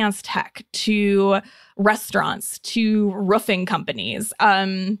 finance tech to restaurants to roofing companies.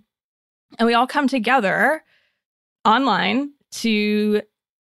 And we all come together online to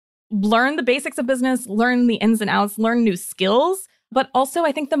learn the basics of business, learn the ins and outs, learn new skills. But also,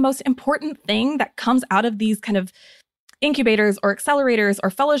 I think the most important thing that comes out of these kind of incubators or accelerators or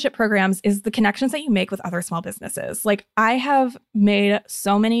fellowship programs is the connections that you make with other small businesses. Like, I have made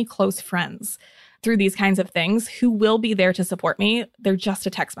so many close friends through these kinds of things who will be there to support me. They're just a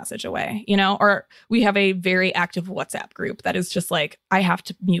text message away, or we have a very active WhatsApp group that is just like, I have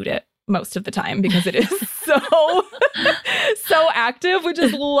to mute it most of the time because it is so active, which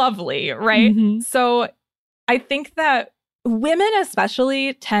is lovely, right? Mm-hmm. So I think that women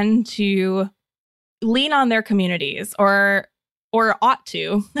especially tend to lean on their communities or ought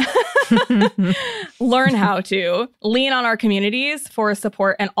to learn how to lean on our communities for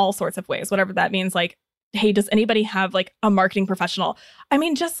support in all sorts of ways, whatever that means. Like, hey, does anybody have like a marketing professional? I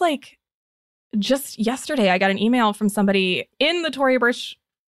mean, just yesterday, I got an email from somebody in the Tory Burch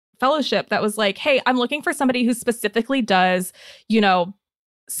Fellowship that was like, hey, I'm looking for somebody who specifically does,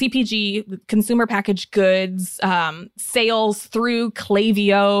 CPG, consumer packaged goods, sales through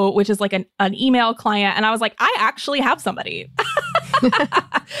Klaviyo, which is like an email client. And I was like, I actually have somebody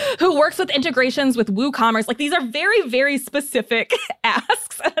who works with integrations with WooCommerce. Like, these are very, very specific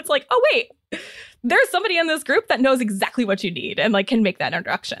asks. And it's like, oh, wait, there's somebody in this group that knows exactly what you need and like can make that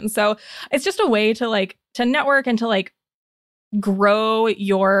introduction. So it's just a way to network and to grow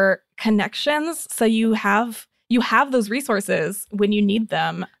your connections so you have those resources when you need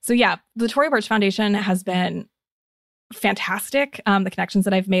them. So yeah, the Tory Burch Foundation has been fantastic, the connections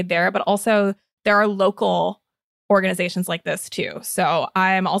that I've made there, but also there are local organizations like this too. So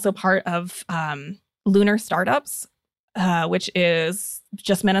I'm also part of Lunar Startups, which is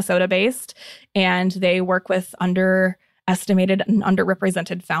just Minnesota based, and they work with underestimated and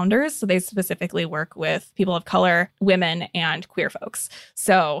underrepresented founders. So they specifically work with people of color, women, and queer folks.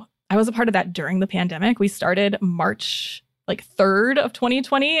 So I was a part of that during the pandemic. We started March 3rd of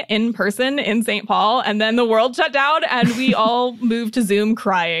 2020 in person in St. Paul, and then the world shut down and we all moved to Zoom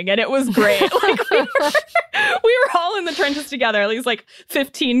crying, and it was great. We were all in the trenches together, at least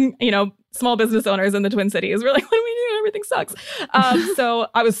 15, small business owners in the Twin Cities. We're like, what do we do? Everything sucks. So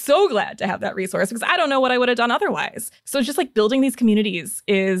I was so glad to have that resource because I don't know what I would have done otherwise. So just building these communities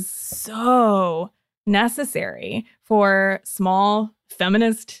is so necessary for small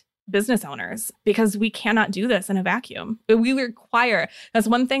feminist business owners because we cannot do this in a vacuum. We require, that's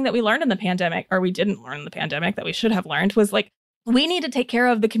one thing that we learned in the pandemic, or we didn't learn in the pandemic that we should have learned, was we need to take care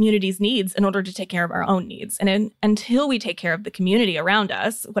of the community's needs in order to take care of our own needs. And until we take care of the community around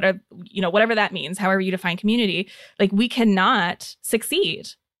us, whatever that means, however you define community, we cannot succeed.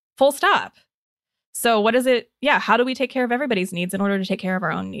 Full stop. So what is it? Yeah. How do we take care of everybody's needs in order to take care of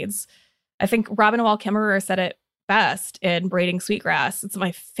our own needs? I think Robin Wall Kimmerer said it best in Braiding Sweetgrass. It's one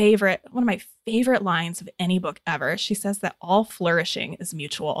of my favorite lines of any book ever. She says that all flourishing is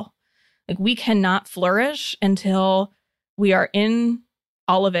mutual. We cannot flourish until we are in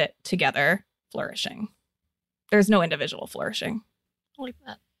all of it together flourishing. There's no individual flourishing. I like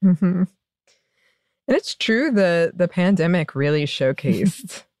that. Mm-hmm. And it's true, the pandemic really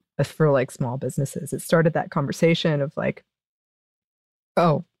showcased for small businesses. It started that conversation of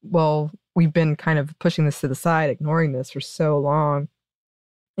oh, well, we've been kind of pushing this to the side, ignoring this for so long.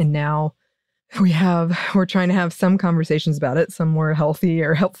 And now we're trying to have some conversations about it, some more healthy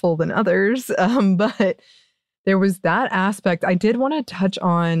or helpful than others. But there was that aspect I did want to touch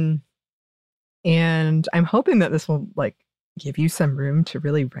on, and I'm hoping that this will give you some room to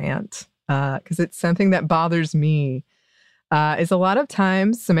really rant, because it's something that bothers me. is a lot of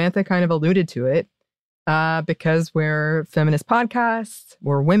times, Samantha kind of alluded to it, because we're feminist podcasts,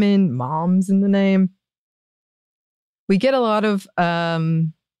 we're women, moms in the name. We get a lot of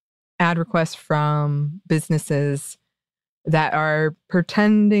ad requests from businesses that are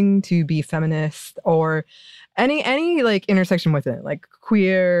pretending to be feminist, or any like intersection with it, like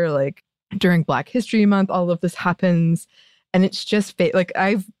queer, like during Black History Month, all of this happens. And it's just like,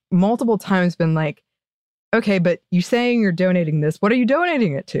 I've multiple times been like, okay, but you saying you're donating this, what are you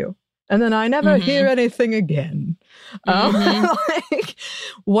donating it to? And then I never hear anything again. Like,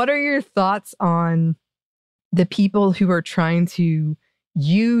 what are your thoughts on the people who are trying to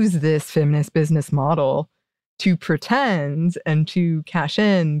use this feminist business model to pretend and to cash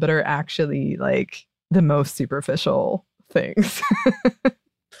in, but are actually like the most superficial things?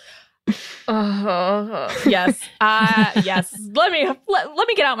 Yes. Yes. Let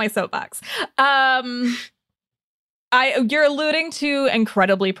me get out my soapbox. You're alluding to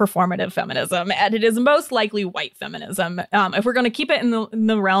incredibly performative feminism, and it is most likely white feminism. If we're going to keep it in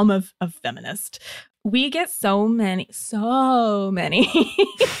the realm of feminist, we get so many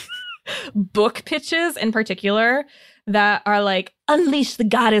book pitches in particular that are like, unleash the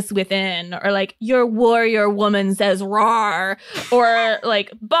goddess within, or like, your warrior woman says roar, or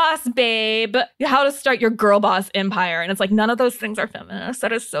like, boss babe, how to start your girl boss empire. And it's like, none of those things are feminist.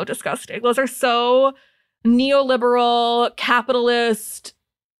 That is so disgusting. Those are so neoliberal, capitalist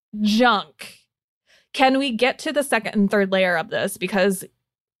junk. Can we get to the second and third layer of this? Because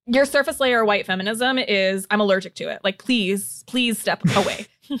your surface layer white feminism is, I'm allergic to it. Like, please step away.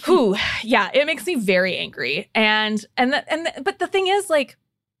 Whew, yeah, it makes me very angry. But the thing is, like,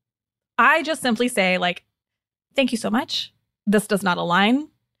 I just simply say, like, thank you so much. This does not align.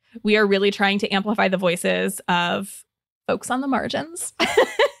 We are really trying to amplify the voices of folks on the margins.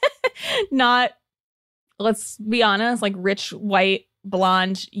 Not, let's be honest, like rich, white,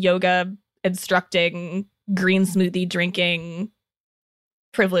 blonde, yoga instructing, green smoothie drinking,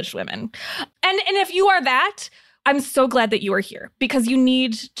 privileged women. And if you are that, I'm so glad that you are here, because you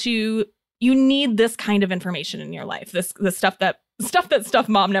need this kind of information in your life. This stuff that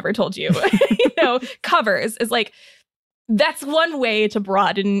mom never told you, covers is like, that's one way to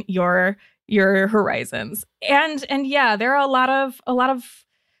broaden your horizons. And yeah, there are a lot of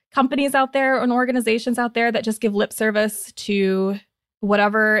companies out there and organizations out there that just give lip service to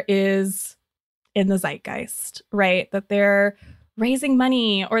whatever is in the zeitgeist, right? That they're raising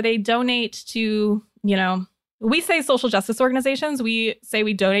money, or they donate to, we say social justice organizations. We say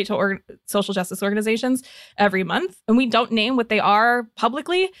we donate to social justice organizations every month, and we don't name what they are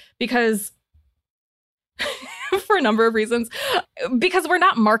publicly because for a number of reasons, because we're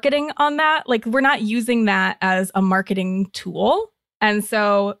not marketing on that. Like, we're not using that as a marketing tool. And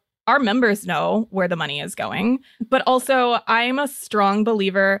so our members know where the money is going. But also, I'm a strong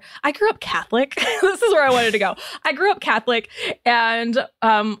believer. I grew up Catholic. This is where I wanted to go. I grew up Catholic, and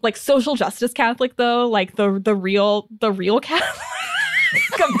like social justice Catholic, though, like the real Catholic.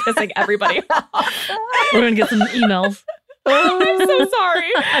 I'm pissing everybody off. We're gonna get some emails. I'm so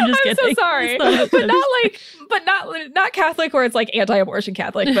sorry. I'm just kidding. I'm so sorry. But not Catholic where it's like anti-abortion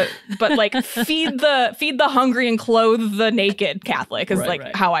Catholic, but like feed the hungry and clothe the naked Catholic is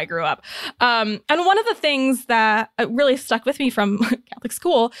right. How I grew up. And one of the things that really stuck with me from Catholic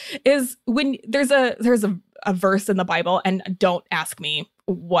school is when there's a verse in the Bible, and don't ask me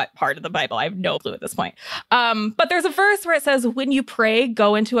what part of the Bible. I have no clue at this point. But there's a verse where it says, when you pray,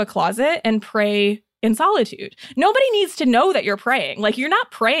 go into a closet and pray in solitude. Nobody needs to know that you're praying. Like, you're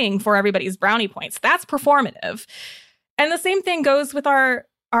not praying for everybody's brownie points. That's performative. And the same thing goes with our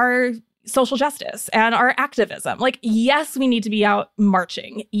social justice and our activism. Like, yes, we need to be out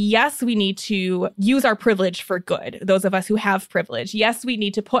marching. Yes, we need to use our privilege for good. Those of us who have privilege. Yes, we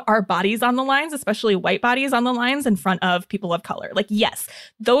need to put our bodies on the lines, especially white bodies on the lines in front of people of color. Like, yes,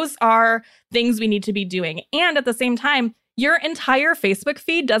 those are things we need to be doing. And at the same time, your entire Facebook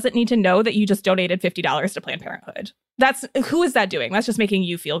feed doesn't need to know that you just donated $50 to Planned Parenthood. Who is that doing? That's just making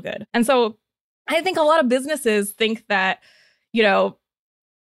you feel good. And so I think a lot of businesses think that,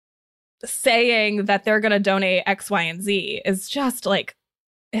 saying that they're going to donate X, Y, and Z is just like,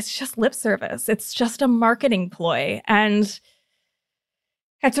 it's just lip service. It's just a marketing ploy. And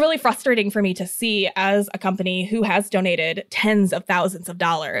it's really frustrating for me to see, as a company who has donated tens of thousands of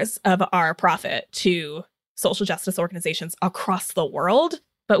dollars of our profit to social justice organizations across the world,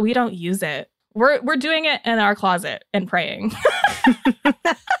 but we don't use it. We're doing it in our closet and praying.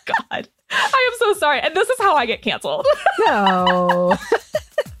 God, I am so sorry. And this is how I get canceled. No.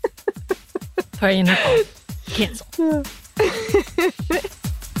 Sorry, cancel.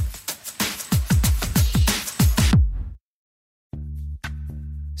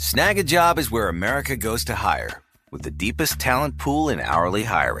 Snag a Job is where America goes to hire, with the deepest talent pool in hourly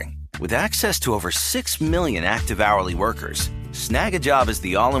hiring. With access to over 6 million active hourly workers, Snag a Job is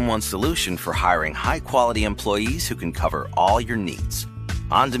the all-in-one solution for hiring high-quality employees who can cover all your needs.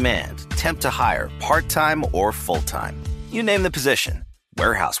 On demand, temp to hire, part-time or full-time. You name the position.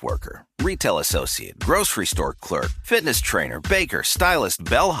 Warehouse worker, retail associate, grocery store clerk, fitness trainer, baker, stylist,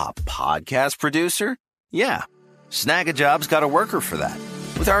 bellhop, podcast producer. Yeah, Snag a Job's got a worker for that.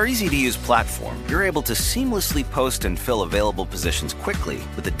 With our easy-to-use platform, you're able to seamlessly post and fill available positions quickly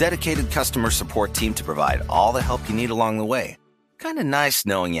with a dedicated customer support team to provide all the help you need along the way. Kind of nice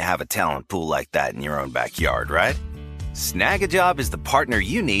knowing you have a talent pool like that in your own backyard, right? Snag a Job is the partner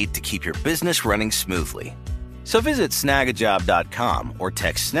you need to keep your business running smoothly. So visit snagajob.com or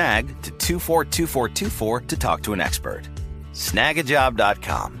text snag to 242424 to talk to an expert.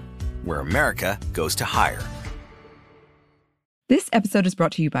 Snagajob.com, where America goes to hire. This episode is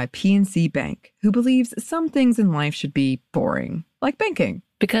brought to you by PNC Bank, who believes some things in life should be boring, like banking.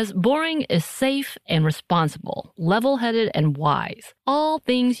 Because boring is safe and responsible, level-headed and wise. All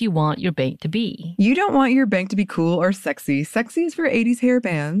things you want your bank to be. You don't want your bank to be cool or sexy. Sexy is for 80s hair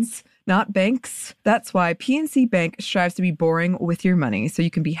bands, not banks. That's why PNC Bank strives to be boring with your money so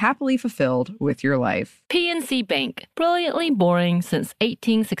you can be happily fulfilled with your life. PNC Bank, brilliantly boring since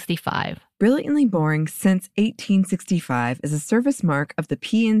 1865. Brilliantly Boring Since 1865 is a service mark of the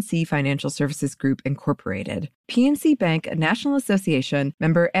PNC Financial Services Group, Incorporated. PNC Bank, a National Association,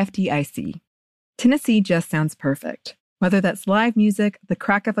 member FDIC. Tennessee just sounds perfect. Whether that's live music, the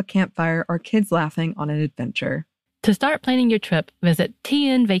crack of a campfire, or kids laughing on an adventure. To start planning your trip, visit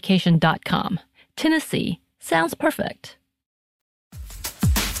tnvacation.com. Tennessee sounds perfect.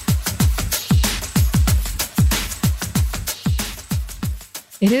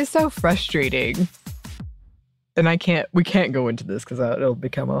 It is so frustrating. And we can't go into this because it'll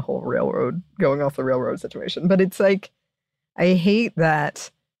become a whole going off the railroad situation. But it's like, I hate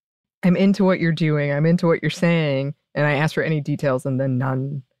that I'm into what you're doing. I'm into what you're saying. And I ask for any details and then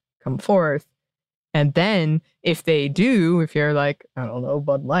none come forth. And then if you're like, I don't know,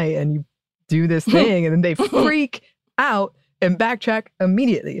 Bud Light, and you do this thing and then they freak out and backtrack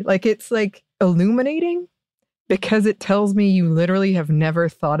immediately. Like, it's like illuminating. Because it tells me you literally have never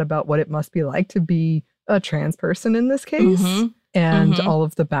thought about what it must be like to be a trans person in this case and all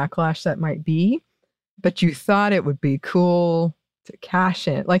of the backlash that might be. But you thought it would be cool to cash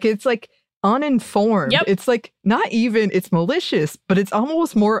in. Like, it's like uninformed. Yep. It's like not even, it's malicious, but it's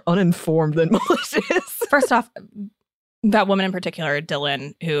almost more uninformed than malicious. First off, that woman in particular,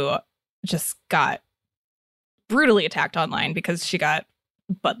 Dylan, who just got brutally attacked online because she got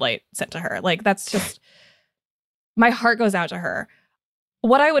Bud Light sent to her. Like, that's just... My heart goes out to her.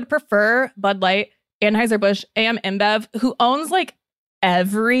 What I would prefer, Bud Light, Anheuser-Busch, AM InBev, who owns like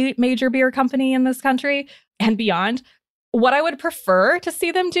every major beer company in this country and beyond, what I would prefer to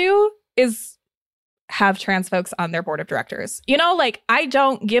see them do is have trans folks on their board of directors. You know, like, I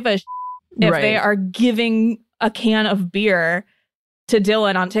don't give a if they are giving a can of beer to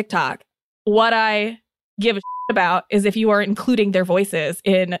Dylan on TikTok. What I give a about is if you are including their voices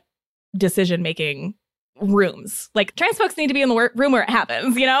in decision-making rooms. Like, trans folks need to be in the room where it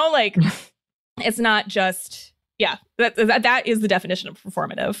happens, you know? Like, it's not just, that is the definition of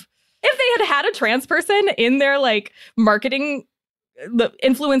performative. If they had a trans person in their, like, marketing, the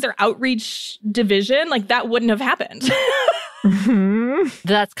influencer outreach division, like, that wouldn't have happened.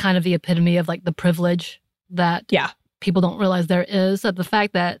 That's kind of the epitome of, like, the privilege that people don't realize there is. So the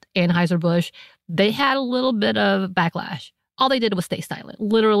fact that Anheuser-Busch, they had a little bit of backlash. All they did was stay silent,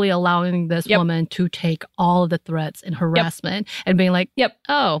 literally allowing this woman to take all of the threats and harassment and being like,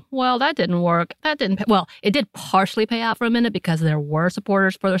 oh, well, that didn't work. That didn't pay. Well, it did partially pay out for a minute because there were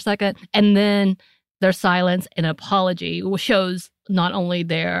supporters for a second. And then their silence and apology shows not only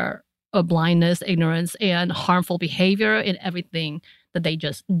their blindness, ignorance, and harmful behavior in everything that they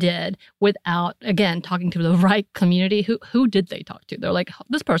just did without, again, talking to the right community. Who did they talk to? They're like,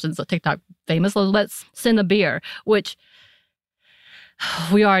 this person's a TikTok famous, so let's send a beer, which...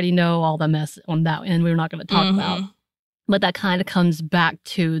 we already know all the mess on that, and we're not going to talk about. But that kind of comes back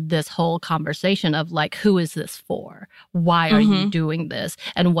to this whole conversation of, like, who is this for? Why are you doing this?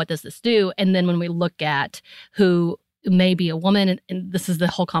 And what does this do? And then when we look at who may be a woman, and this is the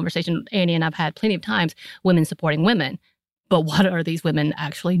whole conversation Annie and I've had plenty of times, women supporting women. But what are these women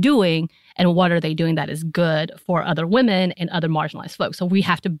actually doing? And what are they doing that is good for other women and other marginalized folks? So we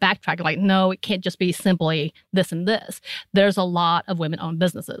have to backtrack. Like, no, it can't just be simply this and this. There's a lot of women-owned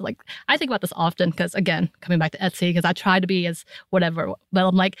businesses. Like, I think about this often because, again, coming back to Etsy, because I try to be as whatever. But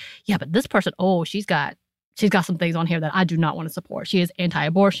I'm like, yeah, but this person, oh, she's got she's got some things on here that I do not want to support. She is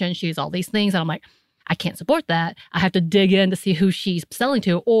anti-abortion. She's all these things. And I'm like, I can't support that. I have to dig in to see who she's selling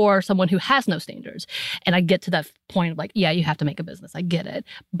to or someone who has no standards. And I get to that point of like, yeah, you have to make a business. I get it.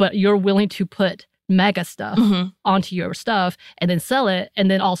 But you're willing to put mega stuff onto your stuff and then sell it.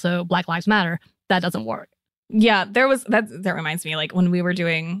 And then also Black Lives Matter. That doesn't work. Yeah, that reminds me, like when we were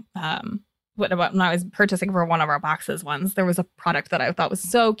doing, when I was purchasing for one of our boxes once, there was a product that I thought was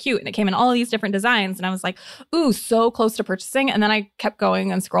so cute and it came in all these different designs. And I was like, ooh, so close to purchasing. And then I kept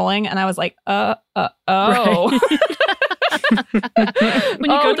going and scrolling and I was like, oh. Right. When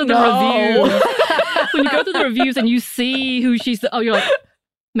you go through the reviews, when you go through the reviews and you see who she's, you're like,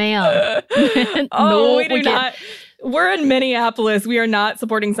 ma'am. No, we do not. We're in Minneapolis. We are not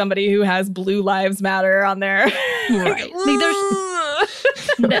supporting somebody who has Blue Lives Matter on there. Right.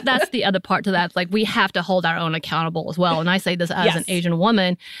 That's the other part to that. It's like we have to hold our own accountable as well. And I say this as an Asian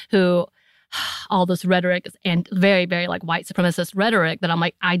woman who all this rhetoric and very, very like white supremacist rhetoric that I'm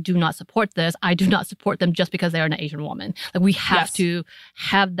like, I do not support this. I do not support them just because they're an Asian woman. Like we have to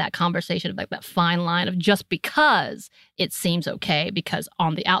have that conversation of like that fine line of just because it seems okay, because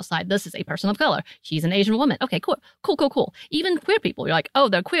on the outside, this is a person of color. She's an Asian woman. Okay, cool. Even queer people, you're like, oh,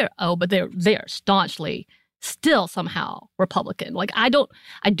 they're queer. Oh, but they're staunchly still somehow Republican. Like I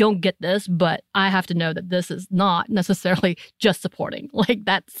don't get this, but I have to know that this is not necessarily just supporting. Like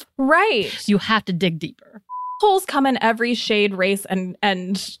that's right. You have to dig deeper. Holes come in every shade, race, and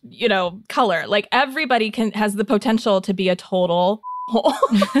color. Like everybody has the potential to be a total hole.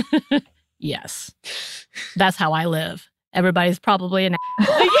 Yes, that's how I live. Everybody's probably an.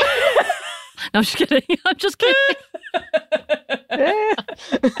 No, I'm just kidding.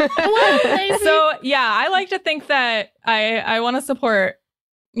 So yeah, I like to think that I want to support,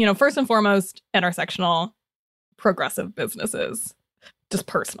 first and foremost, intersectional progressive businesses, just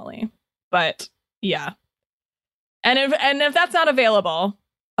personally. But yeah, and if that's not available,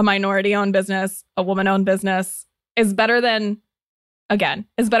 a minority-owned business, a woman-owned business is better than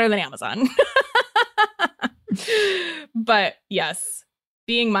Amazon. But yes,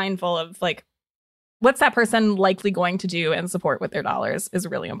 being mindful of like, what's that person likely going to do and support with their dollars is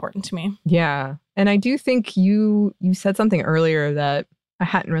really important to me. Yeah. And I do think you said something earlier that I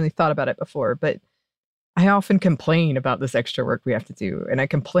hadn't really thought about it before, but I often complain about this extra work we have to do. And I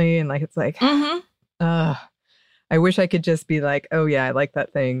complain like, it's like, I wish I could just be like, oh yeah, I like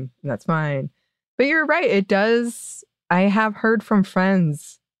that thing and that's fine. But you're right. It does. I have heard from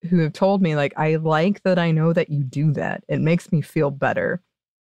friends who have told me like, I like that I know that you do that. It makes me feel better.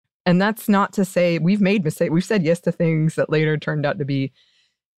 And that's not to say we've made mistakes. We've said yes to things that later turned out to be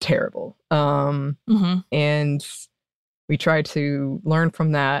terrible. And we try to learn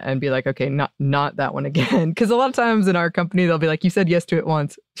from that and be like, okay, not that one again. Because a lot of times in our company, they'll be like, you said yes to it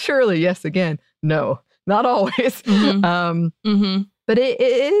once. Surely yes again. No, not always. But it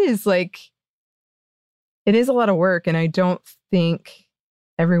is like, it is a lot of work. And I don't think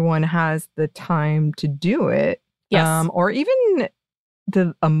everyone has the time to do it. Yes. Or even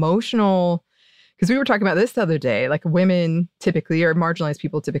the emotional, because we were talking about this the other day, like women typically, or marginalized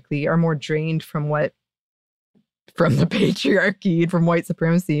people typically, are more drained from the patriarchy, from white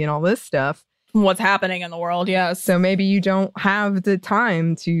supremacy and all this stuff. What's happening in the world, yes. So maybe you don't have the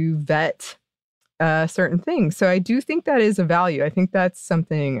time to vet certain things. So I do think that is a value. I think that's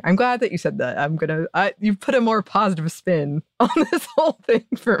something, I'm glad that you said that. You've put a more positive spin on this whole thing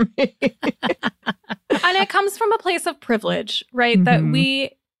for me. And it comes from a place of privilege, right? Mm-hmm.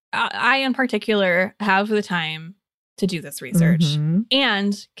 That I in particular have the time to do this research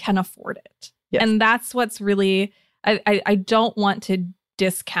and can afford it. Yes. And that's what's really, I don't want to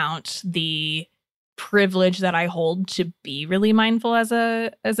discount the privilege that I hold to be really mindful as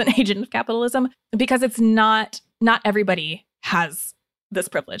an agent of capitalism, because it's not everybody has this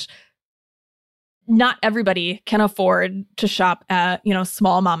privilege. Not everybody can afford to shop at,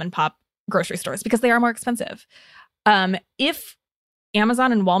 small mom and pop grocery stores because they are more expensive. If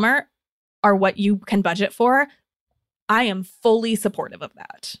Amazon and Walmart are what you can budget for, I am fully supportive of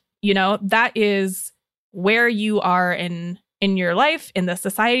that. That is where you are in your life, in the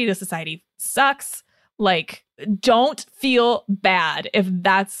society. The society sucks. Like, don't feel bad if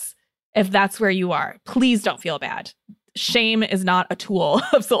that's where you are. Please don't feel bad. Shame is not a tool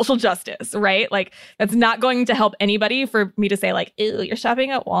of social justice, right? Like, that's not going to help anybody for me to say like, ew, you're shopping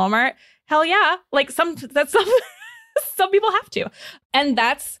at Walmart. Hell yeah. Like some people have to. And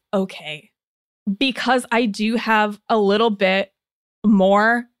that's okay. Because I do have a little bit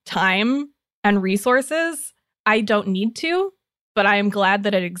more time and resources. I don't need to, but I am glad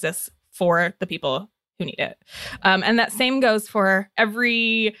that it exists for the people who need it. And that same goes for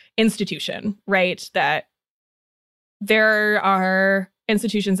every institution, right? That there are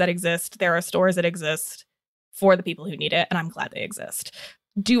institutions that exist. There are stores that exist for the people who need it, and I'm glad they exist.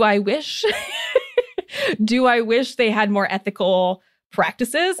 Do I wish they had more ethical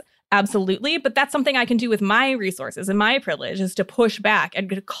practices? Absolutely. But that's something I can do with my resources and my privilege, is to push back and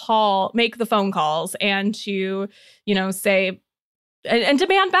to make the phone calls and to, say and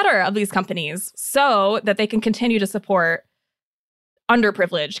demand better of these companies so that they can continue to support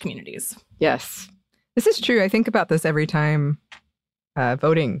underprivileged communities. Yes, this is true. I think about this every time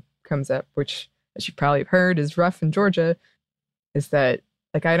voting comes up, which, as you probably have heard, is rough in Georgia. Is that,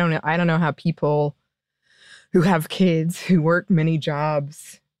 like, I don't know how people who have kids who work many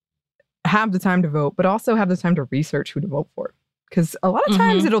jobs have the time to vote, but also have the time to research who to vote for. Because a lot of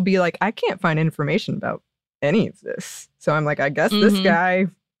times it'll be like, I can't find information about any of this. So I'm like, I guess this guy,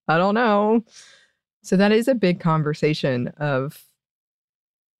 I don't know. So that is a big conversation of,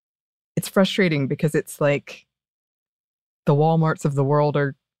 it's frustrating because it's like the Walmarts of the world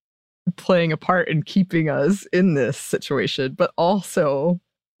are playing a part in keeping us in this situation, but also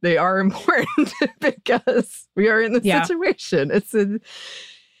they are important because we are in this situation.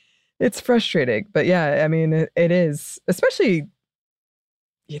 It's frustrating, but yeah, I mean, it is, especially,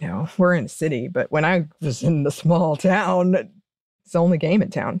 we're in a city, but when I was in the small town, it's the only game in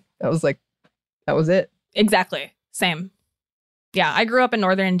town. That was it. Exactly. Same. Yeah. I grew up in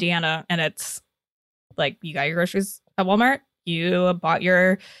Northern Indiana, and it's like, you got your groceries at Walmart. You bought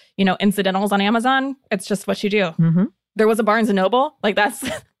your, incidentals on Amazon. It's just what you do. Mm-hmm. There was a Barnes and Noble. Like,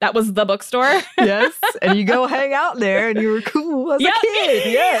 that was the bookstore. Yes. And you go hang out there, and you were cool as a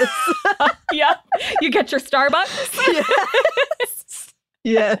kid. Yes. Yeah. You get your Starbucks. Yes.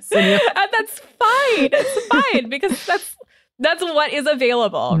 Yes. And that's fine. It's fine, because that's what is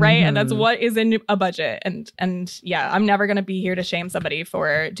available, right? And that's what is in a budget. And yeah, I'm never going to be here to shame somebody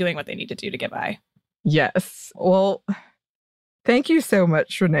for doing what they need to do to get by. Yes. Well, thank you so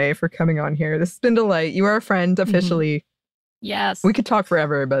much, Renee, for coming on here. This has been a delight. You are a friend officially. Yes. We could talk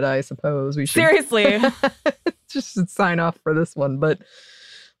forever, but I suppose we should. Seriously. Just sign off for this one. But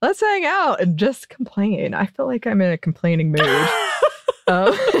let's hang out and just complain. I feel like I'm in a complaining mood,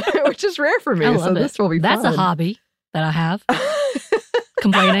 which is rare for me. I love it. This will be fun. That's a hobby that I have.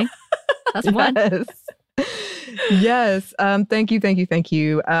 Complaining. That's fun. Yes. Thank you.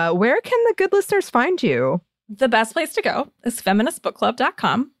 Where can the good listeners find you? The best place to go is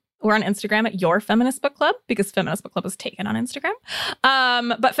feministbookclub.com. We're on Instagram at Your Feminist Book Club, because Feminist Book Club is taken on Instagram.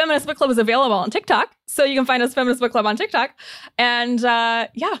 But Feminist Book Club is available on TikTok. So you can find us Feminist Book Club on TikTok. And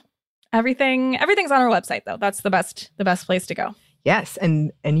everything's on our website, though. That's the best place to go. Yes.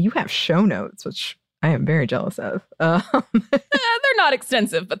 And you have show notes, which I am very jealous of. They're not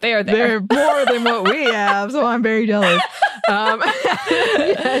extensive, but they are there. They're more than what we have, so I'm very jealous.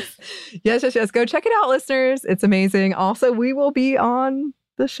 Yes. Go check it out, listeners. It's amazing. Also, we will be on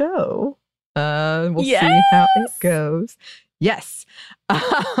the show. We'll see how it goes. Yes.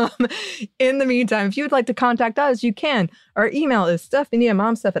 In the meantime, if you would like to contact us, you can. Our email is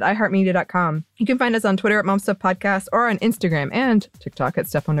stuffmediamomstuff@iheartmedia.com. You can find us on Twitter at momstuffpodcast, or on Instagram and TikTok at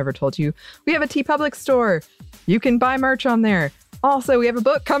Stuff I Never Told You. We have a TeePublic store. You can buy merch on there. Also, we have a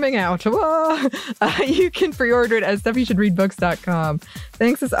book coming out. You can pre-order it at stuffyoushouldreadbooks.com.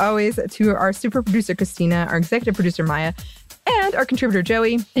 Thanks, as always, to our super producer, Christina, our executive producer, Maya, and our contributor,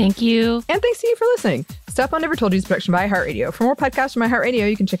 Joey. Thank you. And thanks to you for listening. Stuff I Never Told You is a production by iHeartRadio. For more podcasts from iHeartRadio,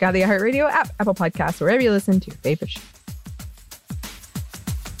 you can check out the iHeartRadio app, Apple Podcasts, wherever you listen to your favorite show.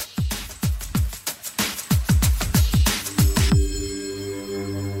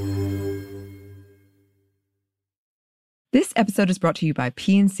 This episode is brought to you by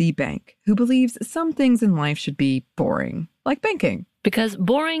PNC Bank, who believes some things in life should be boring, like banking. Because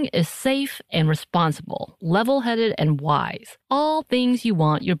boring is safe and responsible, level-headed and wise. All things you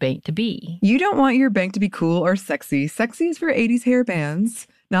want your bank to be. You don't want your bank to be cool or sexy. Sexy is for 80s hair bands,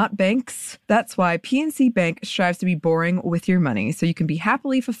 not banks. That's why PNC Bank strives to be boring with your money, so you can be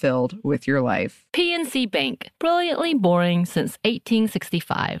happily fulfilled with your life. PNC Bank, brilliantly boring since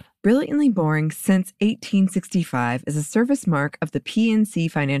 1865. Brilliantly Boring Since 1865 is a service mark of the PNC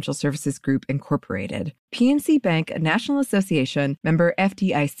Financial Services Group, Incorporated. PNC Bank, a National Association, member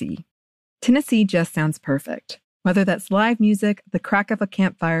FDIC. Tennessee just sounds perfect. Whether that's live music, the crack of a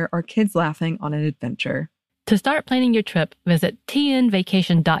campfire, or kids laughing on an adventure. To start planning your trip, visit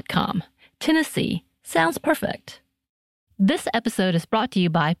tnvacation.com. Tennessee sounds perfect. This episode is brought to you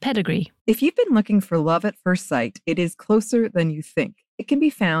by Pedigree. If you've been looking for love at first sight, it is closer than you think. It can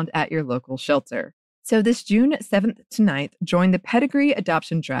be found at your local shelter. So this June 7th to 9th, join the Pedigree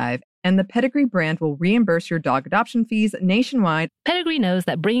Adoption Drive And the Pedigree brand will reimburse your dog adoption fees nationwide. Pedigree knows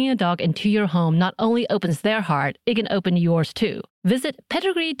that bringing a dog into your home not only opens their heart, it can open yours too. Visit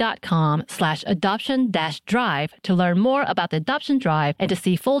pedigree.com/adoption-drive to learn more about the adoption drive and to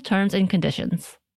see full terms and conditions.